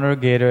 the governor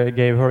gave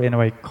her, in a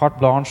way, carte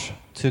blanche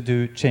to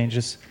do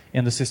changes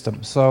in the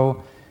system.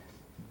 So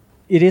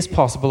it is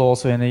possible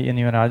also in the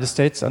United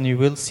States, and you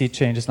will see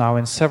changes now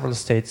in several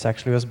states,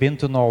 actually. I've been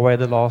to Norway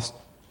the last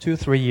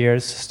 2-3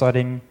 years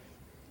studying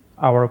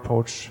our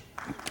approach.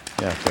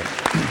 Yeah,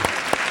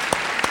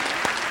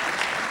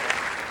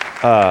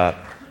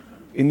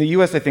 in the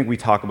U.S., I think we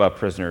talk about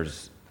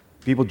prisoners.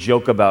 People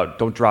joke about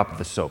don't drop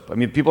the soap. I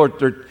mean, people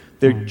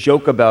they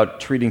joke about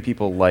treating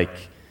people like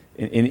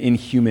in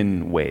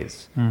inhuman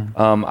ways.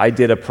 I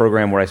did a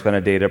program where I spent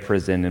a day at a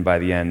prison, and by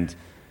the end,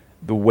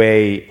 the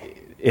way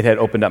it had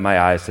opened up my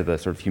eyes to the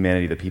sort of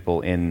humanity of the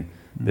people in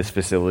this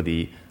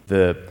facility,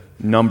 the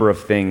number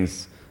of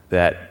things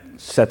that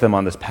set them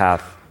on this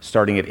path,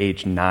 starting at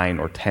age 9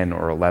 or 10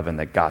 or 11,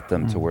 that got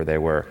them to where they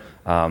were.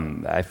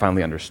 I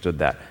finally understood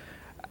that.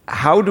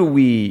 How do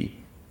we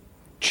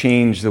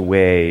change the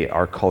way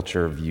our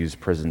culture views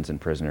prisons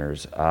and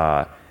prisoners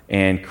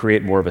and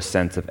create more of a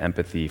sense of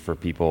empathy for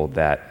people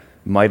that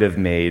might have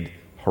made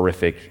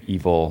horrific,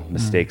 evil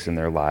mistakes in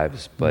their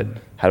lives, but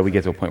how do we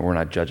get to a point where we're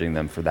not judging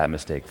them for that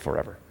mistake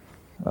forever?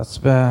 That's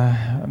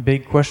a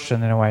big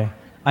question in a way.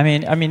 I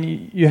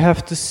mean, you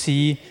have to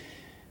see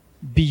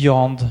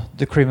beyond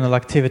the criminal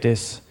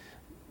activities.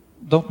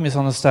 Don't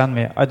misunderstand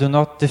me. I do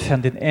not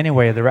defend in any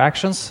way their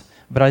actions,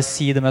 but I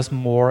see them as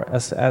more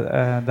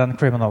than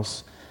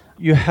criminals.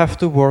 You have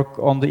to work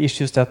on the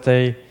issues that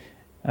they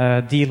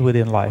deal with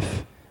in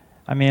life.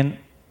 I mean,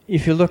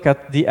 if you look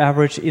at the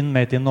average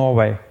inmate in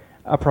Norway,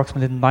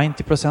 approximately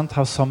 90%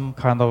 have some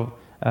kind of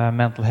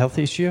mental health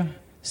issue.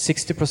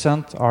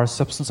 60% are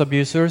substance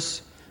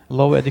abusers,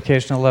 low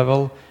educational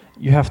level.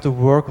 You have to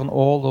work on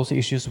all those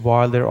issues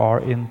while they are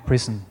in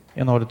prison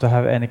in order to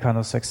have any kind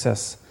of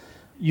success.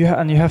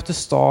 And you have to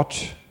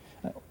start.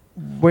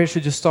 Where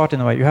should you start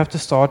in a way? You have to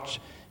start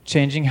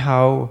changing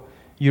how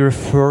you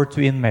refer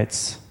to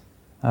inmates.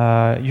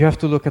 You have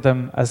to look at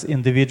them as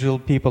individual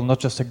people, not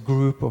just a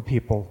group of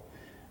people.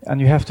 And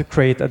you have to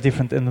create a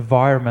different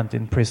environment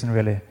in prison,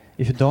 really.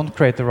 If you don't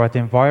create the right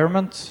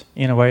environment,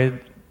 in a way,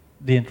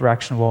 the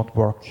interaction won't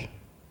work.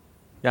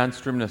 Jan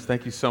Strømnes,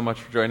 thank you so much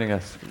for joining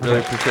us. Really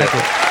appreciate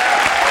it.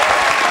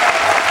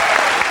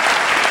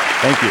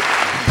 Thank you.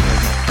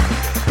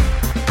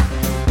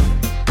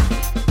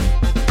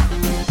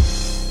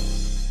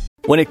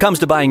 When it comes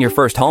to buying your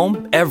first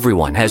home,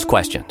 everyone has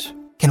questions.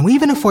 Can we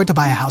even afford to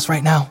buy a house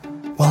right now?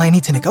 Well, I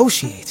need to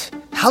negotiate.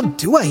 How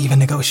do I even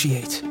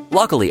negotiate?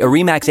 Luckily, a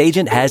RE/MAX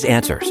agent has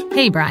answers.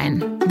 Hey,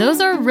 Brian,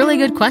 those are really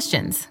good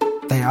questions.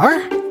 They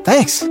are?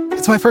 Thanks.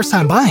 It's my first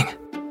time buying.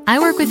 I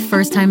work with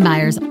first-time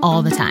buyers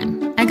all the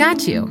time. I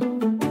got you.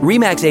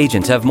 RE/MAX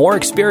agents have more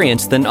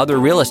experience than other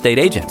real estate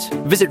agents.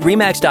 Visit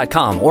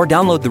RE/MAX.com or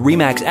download the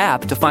RE/MAX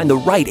app to find the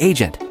right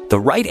agent. The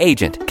right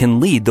agent can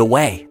lead the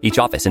way. Each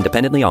office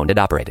independently owned and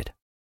operated.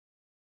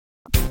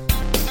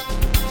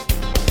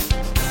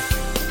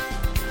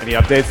 Any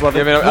updates,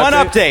 Levin? One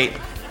update.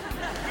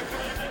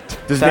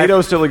 Does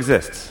NATO still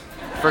exist?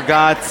 By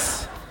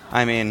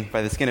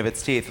the skin of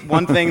its teeth.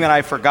 One thing that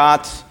I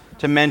forgot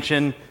to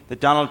mention that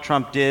Donald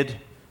Trump did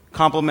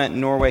compliment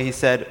Norway. He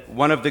said,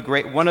 one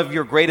of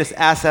your greatest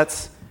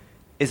assets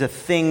is a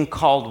thing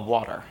called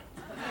water.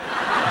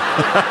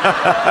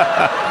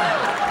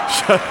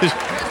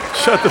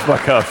 Shut the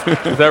fuck up.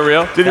 Is that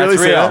real? Did you really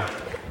say that?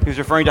 He was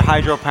referring to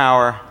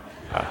hydropower.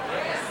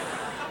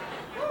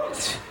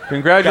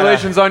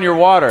 Congratulations on your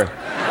water.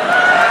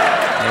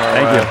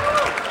 Thank you.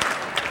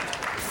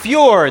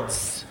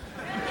 Fjords.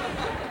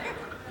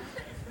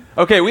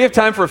 Okay, we have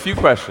time for a few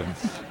questions.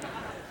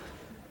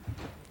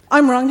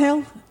 I'm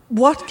Ragnhild.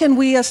 What can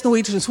we as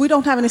Norwegians, we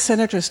don't have any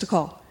senators to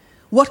call.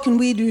 What can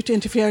we do to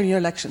interfere in your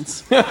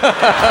elections?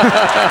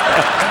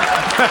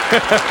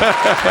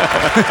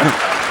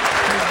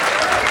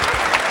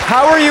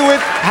 How are you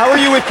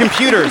with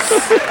computers?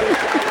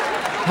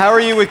 How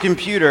are you with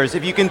computers?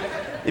 If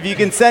you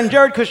can send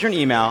Jared Kushner an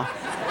email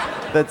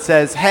that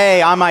says,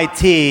 "Hey, I'm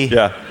IT.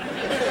 Yeah.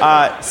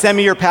 Send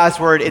me your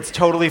password. It's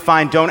totally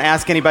fine. Don't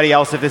ask anybody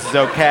else if this is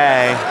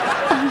okay."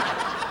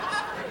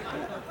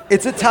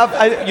 It's a tough.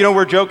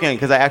 We're joking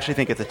because I actually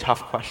think it's a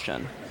tough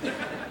question.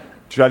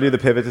 Should I do the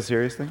pivot to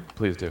serious thing?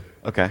 Please do.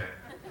 Okay.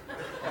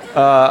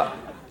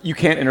 You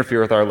can't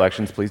interfere with our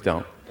elections. Please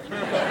don't.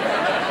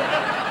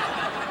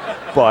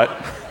 But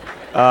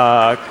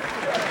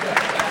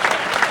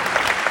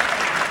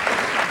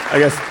I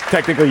guess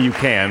technically you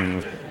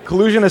can.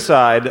 Collusion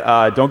aside,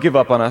 don't give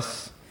up on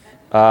us.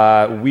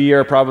 We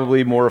are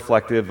probably more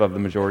reflective of the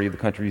majority of the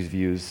country's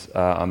views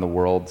on the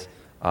world,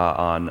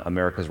 on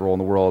America's role in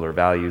the world, or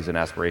values and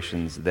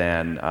aspirations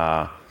than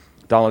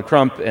Donald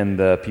Trump and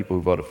the people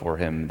who voted for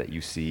him that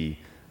you see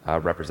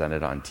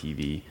represented on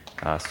TV.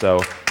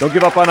 So don't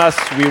give up on us.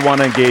 We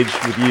want to engage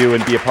with you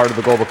and be a part of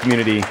the global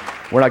community.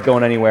 We're not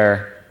going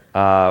anywhere.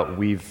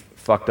 We've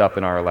fucked up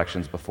in our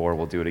elections before.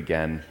 We'll do it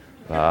again.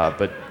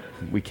 But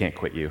we can't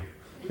quit you.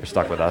 You're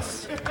stuck with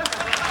us.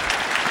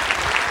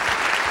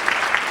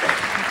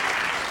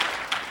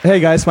 Hey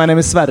guys, my name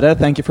is Sverre.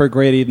 Thank you for a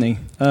great evening.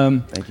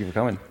 Thank you for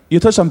coming. You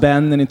touched on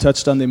Ben and you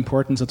touched on the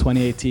importance of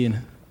 2018.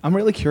 I'm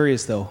really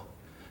curious though.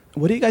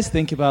 What do you guys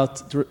think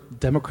about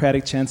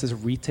Democratic chances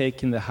of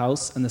retaking the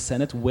House and the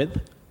Senate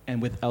with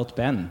and without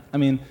Ben? I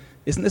mean,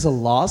 isn't this a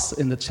loss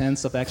in the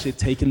chance of actually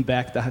taking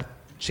back the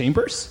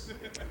chambers?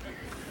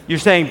 You're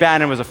saying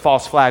Bannon was a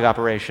false flag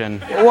operation.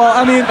 Well,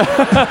 I mean,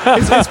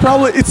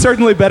 it's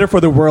certainly better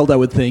for the world, I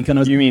would think, on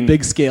a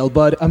big scale.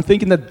 But I'm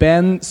thinking that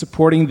Ben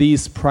supporting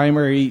these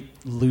primary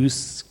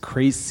loose,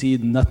 crazy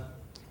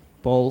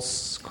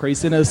nutballs,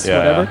 craziness,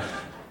 whatever,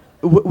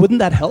 wouldn't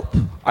that help?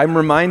 I'm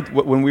reminded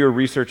when we were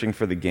researching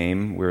for the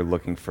game, we were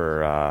looking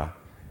for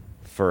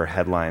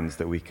headlines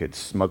that we could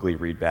smugly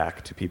read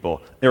back to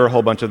people. There were a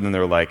whole bunch of them. They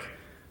were like,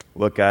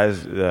 "Look,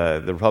 guys,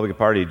 the Republican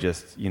Party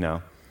just,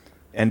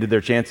 ended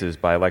their chances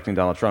by electing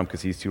Donald Trump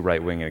because he's too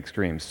right-wing and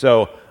extreme."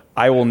 So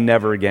I will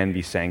never again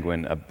be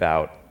sanguine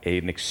about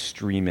an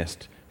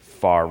extremist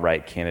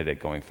far-right candidate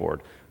going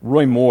forward.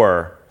 Roy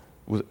Moore,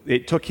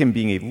 it took him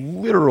being a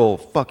literal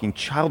fucking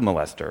child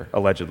molester,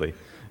 allegedly,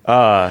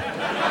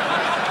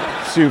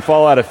 to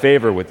fall out of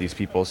favor with these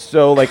people.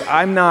 So,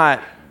 I'm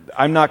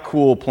not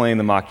cool playing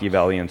the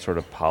Machiavellian sort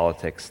of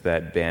politics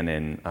that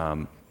Bannon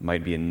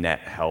might be a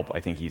net help.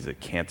 I think he's a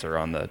cancer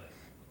on the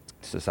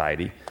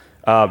society.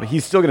 But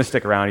he's still going to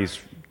stick around. He's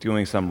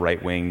doing some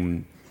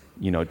right-wing,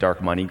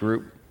 dark money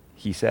group,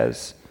 he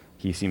says.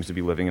 He seems to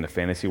be living in a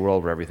fantasy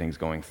world where everything's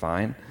going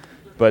fine.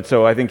 But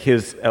so I think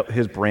his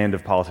brand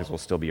of politics will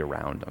still be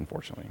around,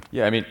 unfortunately.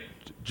 Yeah, I mean,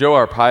 Joe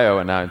Arpaio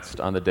announced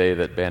on the day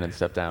that Bannon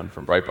stepped down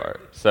from Breitbart.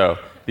 So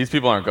these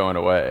people aren't going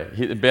away.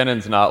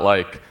 Bannon's not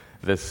like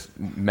this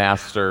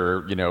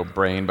master,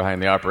 brain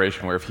behind the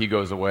operation where if he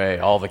goes away,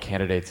 all the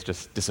candidates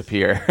just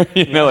disappear.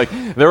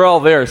 They're all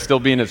there, still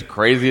being as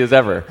crazy as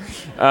ever.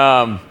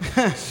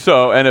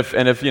 So, and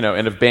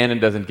if Bannon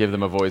doesn't give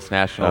them a voice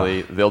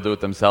nationally, they'll do it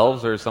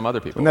themselves or some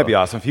other people. Wouldn't that be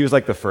awesome if he was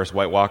like the first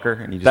White Walker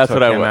and you just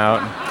took him out?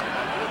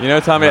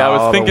 Tommy, I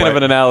was thinking of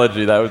an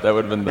analogy that would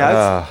have been.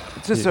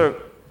 It's just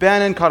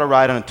Bannon caught a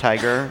ride on a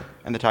tiger,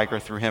 and the tiger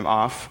threw him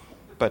off,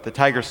 but the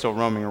tiger's still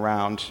roaming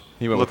around,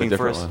 he went with a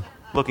different one.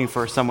 Looking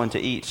for someone to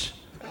eat.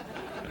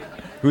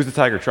 Who's the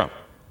tiger, Trump?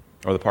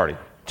 Or the party?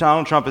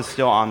 Donald Trump is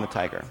still on the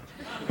tiger.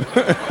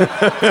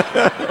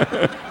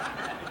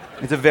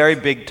 It's a very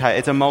big tiger.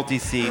 It's a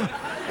multi-seat.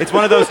 It's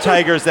one of those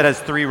tigers that has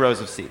 3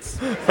 rows of seats.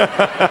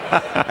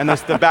 And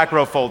the back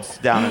row folds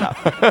down and up.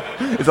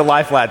 It's a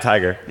lie flat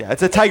tiger. Yeah,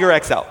 it's a Tiger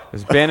XL.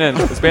 Is Bannon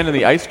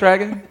the ice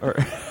dragon? Or?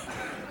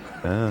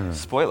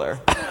 Spoiler.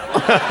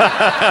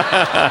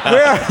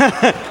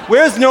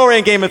 Where's Nora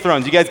in Game of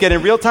Thrones? You guys get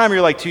in real time or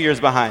you're like 2 years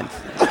behind?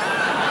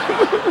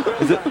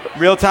 Is it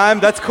real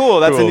time? That's cool.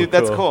 That's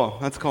cool.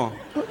 That's cool.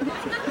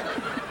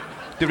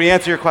 Did we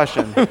answer your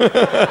question?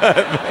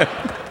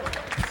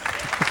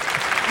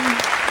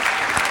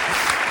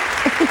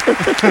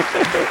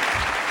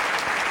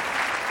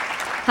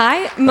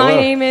 Hi, my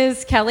name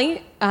is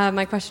Kelly.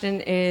 My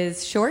question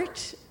is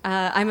short.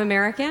 I'm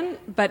American,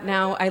 but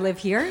now I live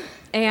here.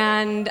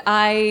 And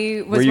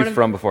I was. Where are you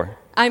from before?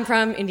 I'm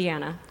from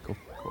Indiana. Cool.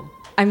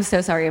 I'm so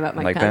sorry about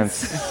Mike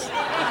Pence.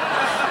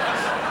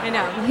 I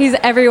know. He's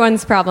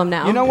everyone's problem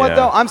now. You know what,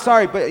 though? I'm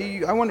sorry, but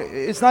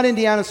it's not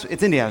Indiana's.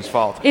 It's Indiana's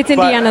fault. It's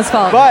Indiana's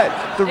fault.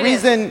 But the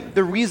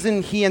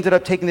reason he ended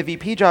up taking the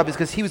VP job is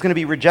because he was going to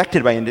be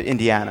rejected by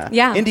Indiana.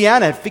 Yeah.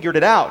 Indiana had figured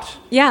it out.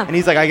 Yeah. And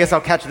he's like, I guess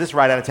I'll catch this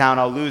ride out of town.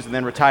 I'll lose and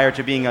then retire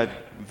to being a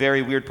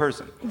very weird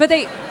person. But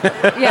they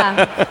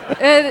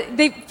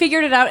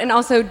figured it out and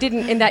also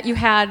didn't, in that you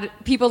had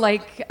people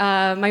like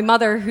my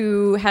mother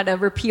who had a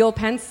repeal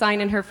Pence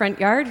sign in her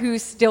front yard who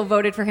still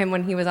voted for him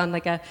when he was on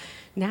like a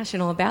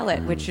national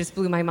ballot, which just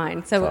blew my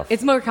mind. So Tough.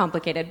 It's more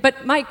complicated.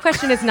 But my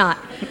question is not.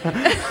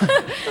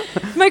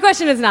 My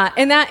question is not.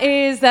 And that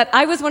is that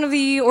I was one of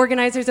the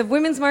organizers of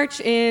Women's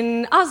March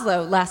in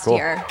Oslo last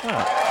year.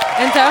 Oh.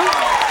 And so,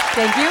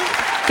 thank you.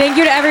 Thank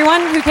you to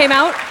everyone who came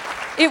out.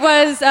 It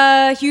was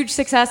a huge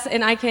success,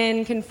 and I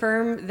can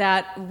confirm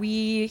that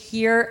we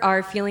here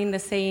are feeling the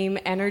same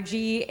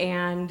energy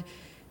and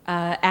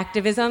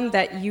activism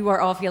that you are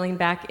all feeling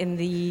back in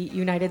the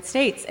United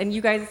States. And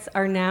you guys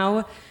are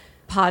now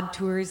pod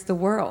tours the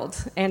world.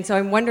 And so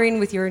I'm wondering,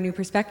 with your new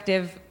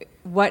perspective,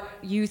 what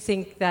you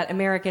think that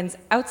Americans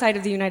outside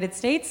of the United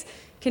States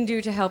can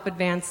do to help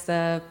advance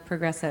the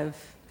progressive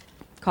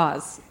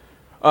cause.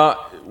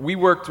 We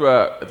worked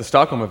at the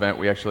Stockholm event.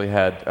 We actually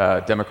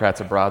had Democrats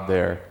abroad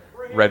there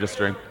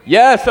registering.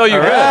 Yes, oh,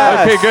 you're good.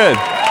 Okay, good.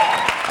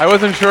 I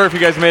wasn't sure if you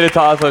guys made it to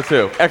Oslo,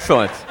 too.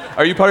 Excellent.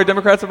 Are you part of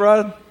Democrats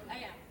Abroad?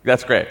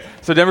 That's great.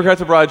 So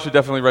Democrats Abroad should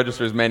definitely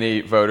register as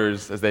many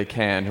voters as they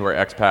can who are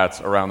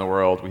expats around the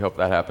world. We hope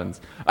that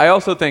happens. I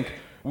also think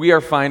we are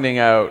finding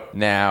out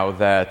now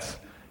that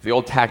the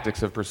old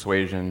tactics of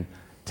persuasion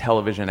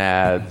television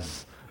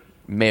ads,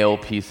 mail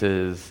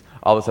pieces,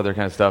 all this other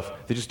kind of stuff.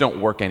 They just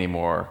don't work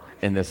anymore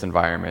in this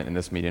environment, in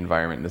this media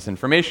environment, in this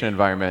information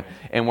environment.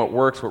 And what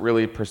works, what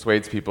really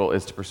persuades people,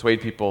 is to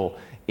persuade people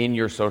in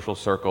your social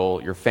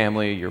circle, your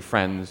family, your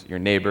friends, your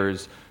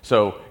neighbors.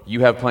 So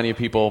you have plenty of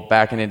people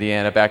back in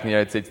Indiana, back in the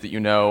United States that you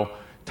know.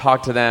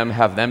 Talk to them,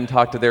 have them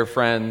talk to their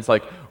friends.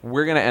 Like,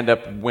 we're going to end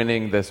up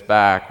winning this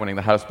back, winning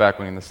the House back,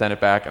 winning the Senate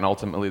back, and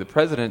ultimately the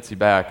presidency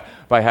back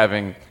by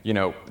having,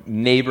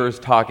 neighbors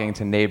talking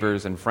to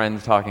neighbors and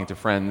friends talking to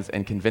friends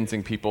and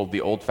convincing people the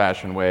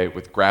old-fashioned way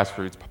with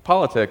grassroots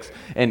politics.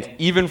 And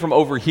even from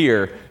over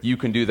here, you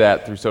can do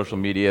that through social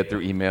media,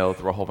 through email,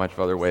 through a whole bunch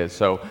of other ways.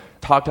 So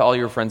talk to all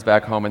your friends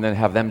back home and then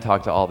have them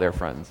talk to all their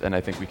friends. And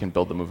I think we can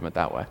build the movement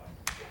that way.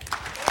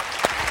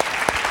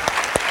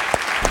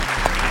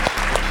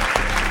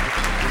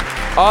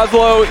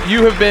 Oslo,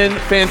 you have been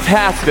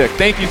fantastic.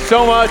 Thank you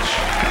so much.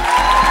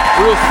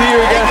 We will see you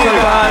again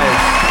sometime.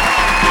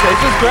 This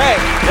is great.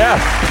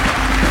 Yes.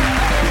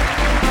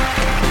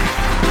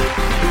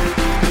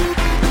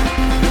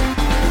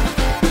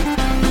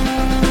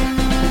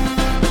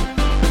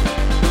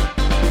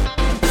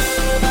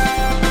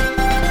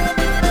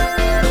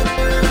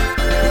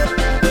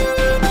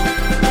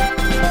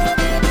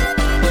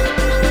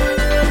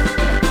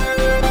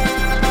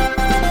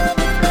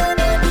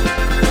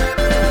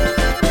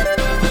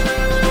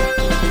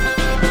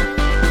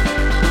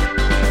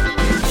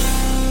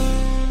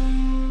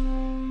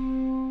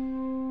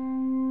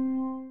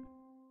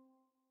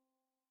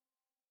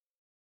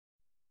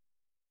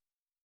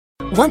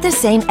 Want the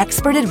same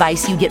expert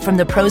advice you get from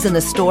the pros in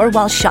the store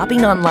while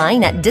shopping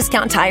online at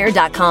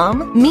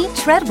DiscountTire.com? Meet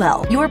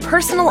Treadwell, your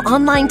personal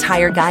online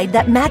tire guide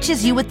that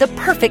matches you with the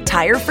perfect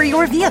tire for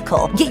your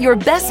vehicle. Get your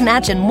best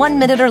match in 1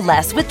 minute or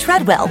less with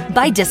Treadwell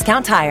by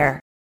Discount Tire.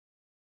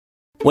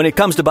 When it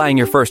comes to buying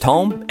your first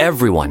home,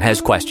 everyone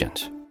has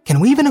questions. Can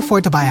we even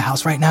afford to buy a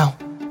house right now?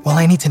 Well,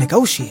 I need to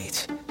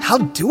negotiate. How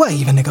do I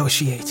even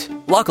negotiate?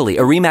 Luckily,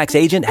 a RE/MAX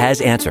agent has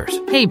answers.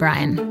 Hey,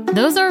 Brian,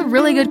 those are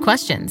really good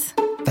questions.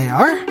 They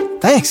are?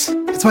 Thanks.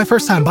 It's my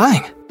first time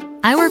buying.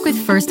 I work with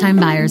first-time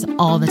buyers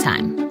all the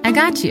time. I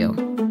got you.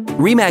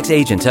 RE/MAX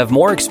agents have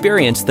more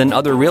experience than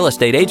other real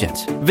estate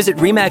agents. Visit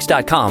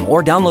RE/MAX.com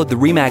or download the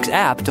RE/MAX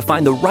app to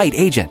find the right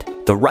agent.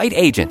 The right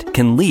agent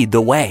can lead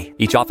the way.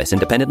 Each office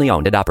independently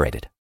owned and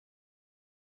operated.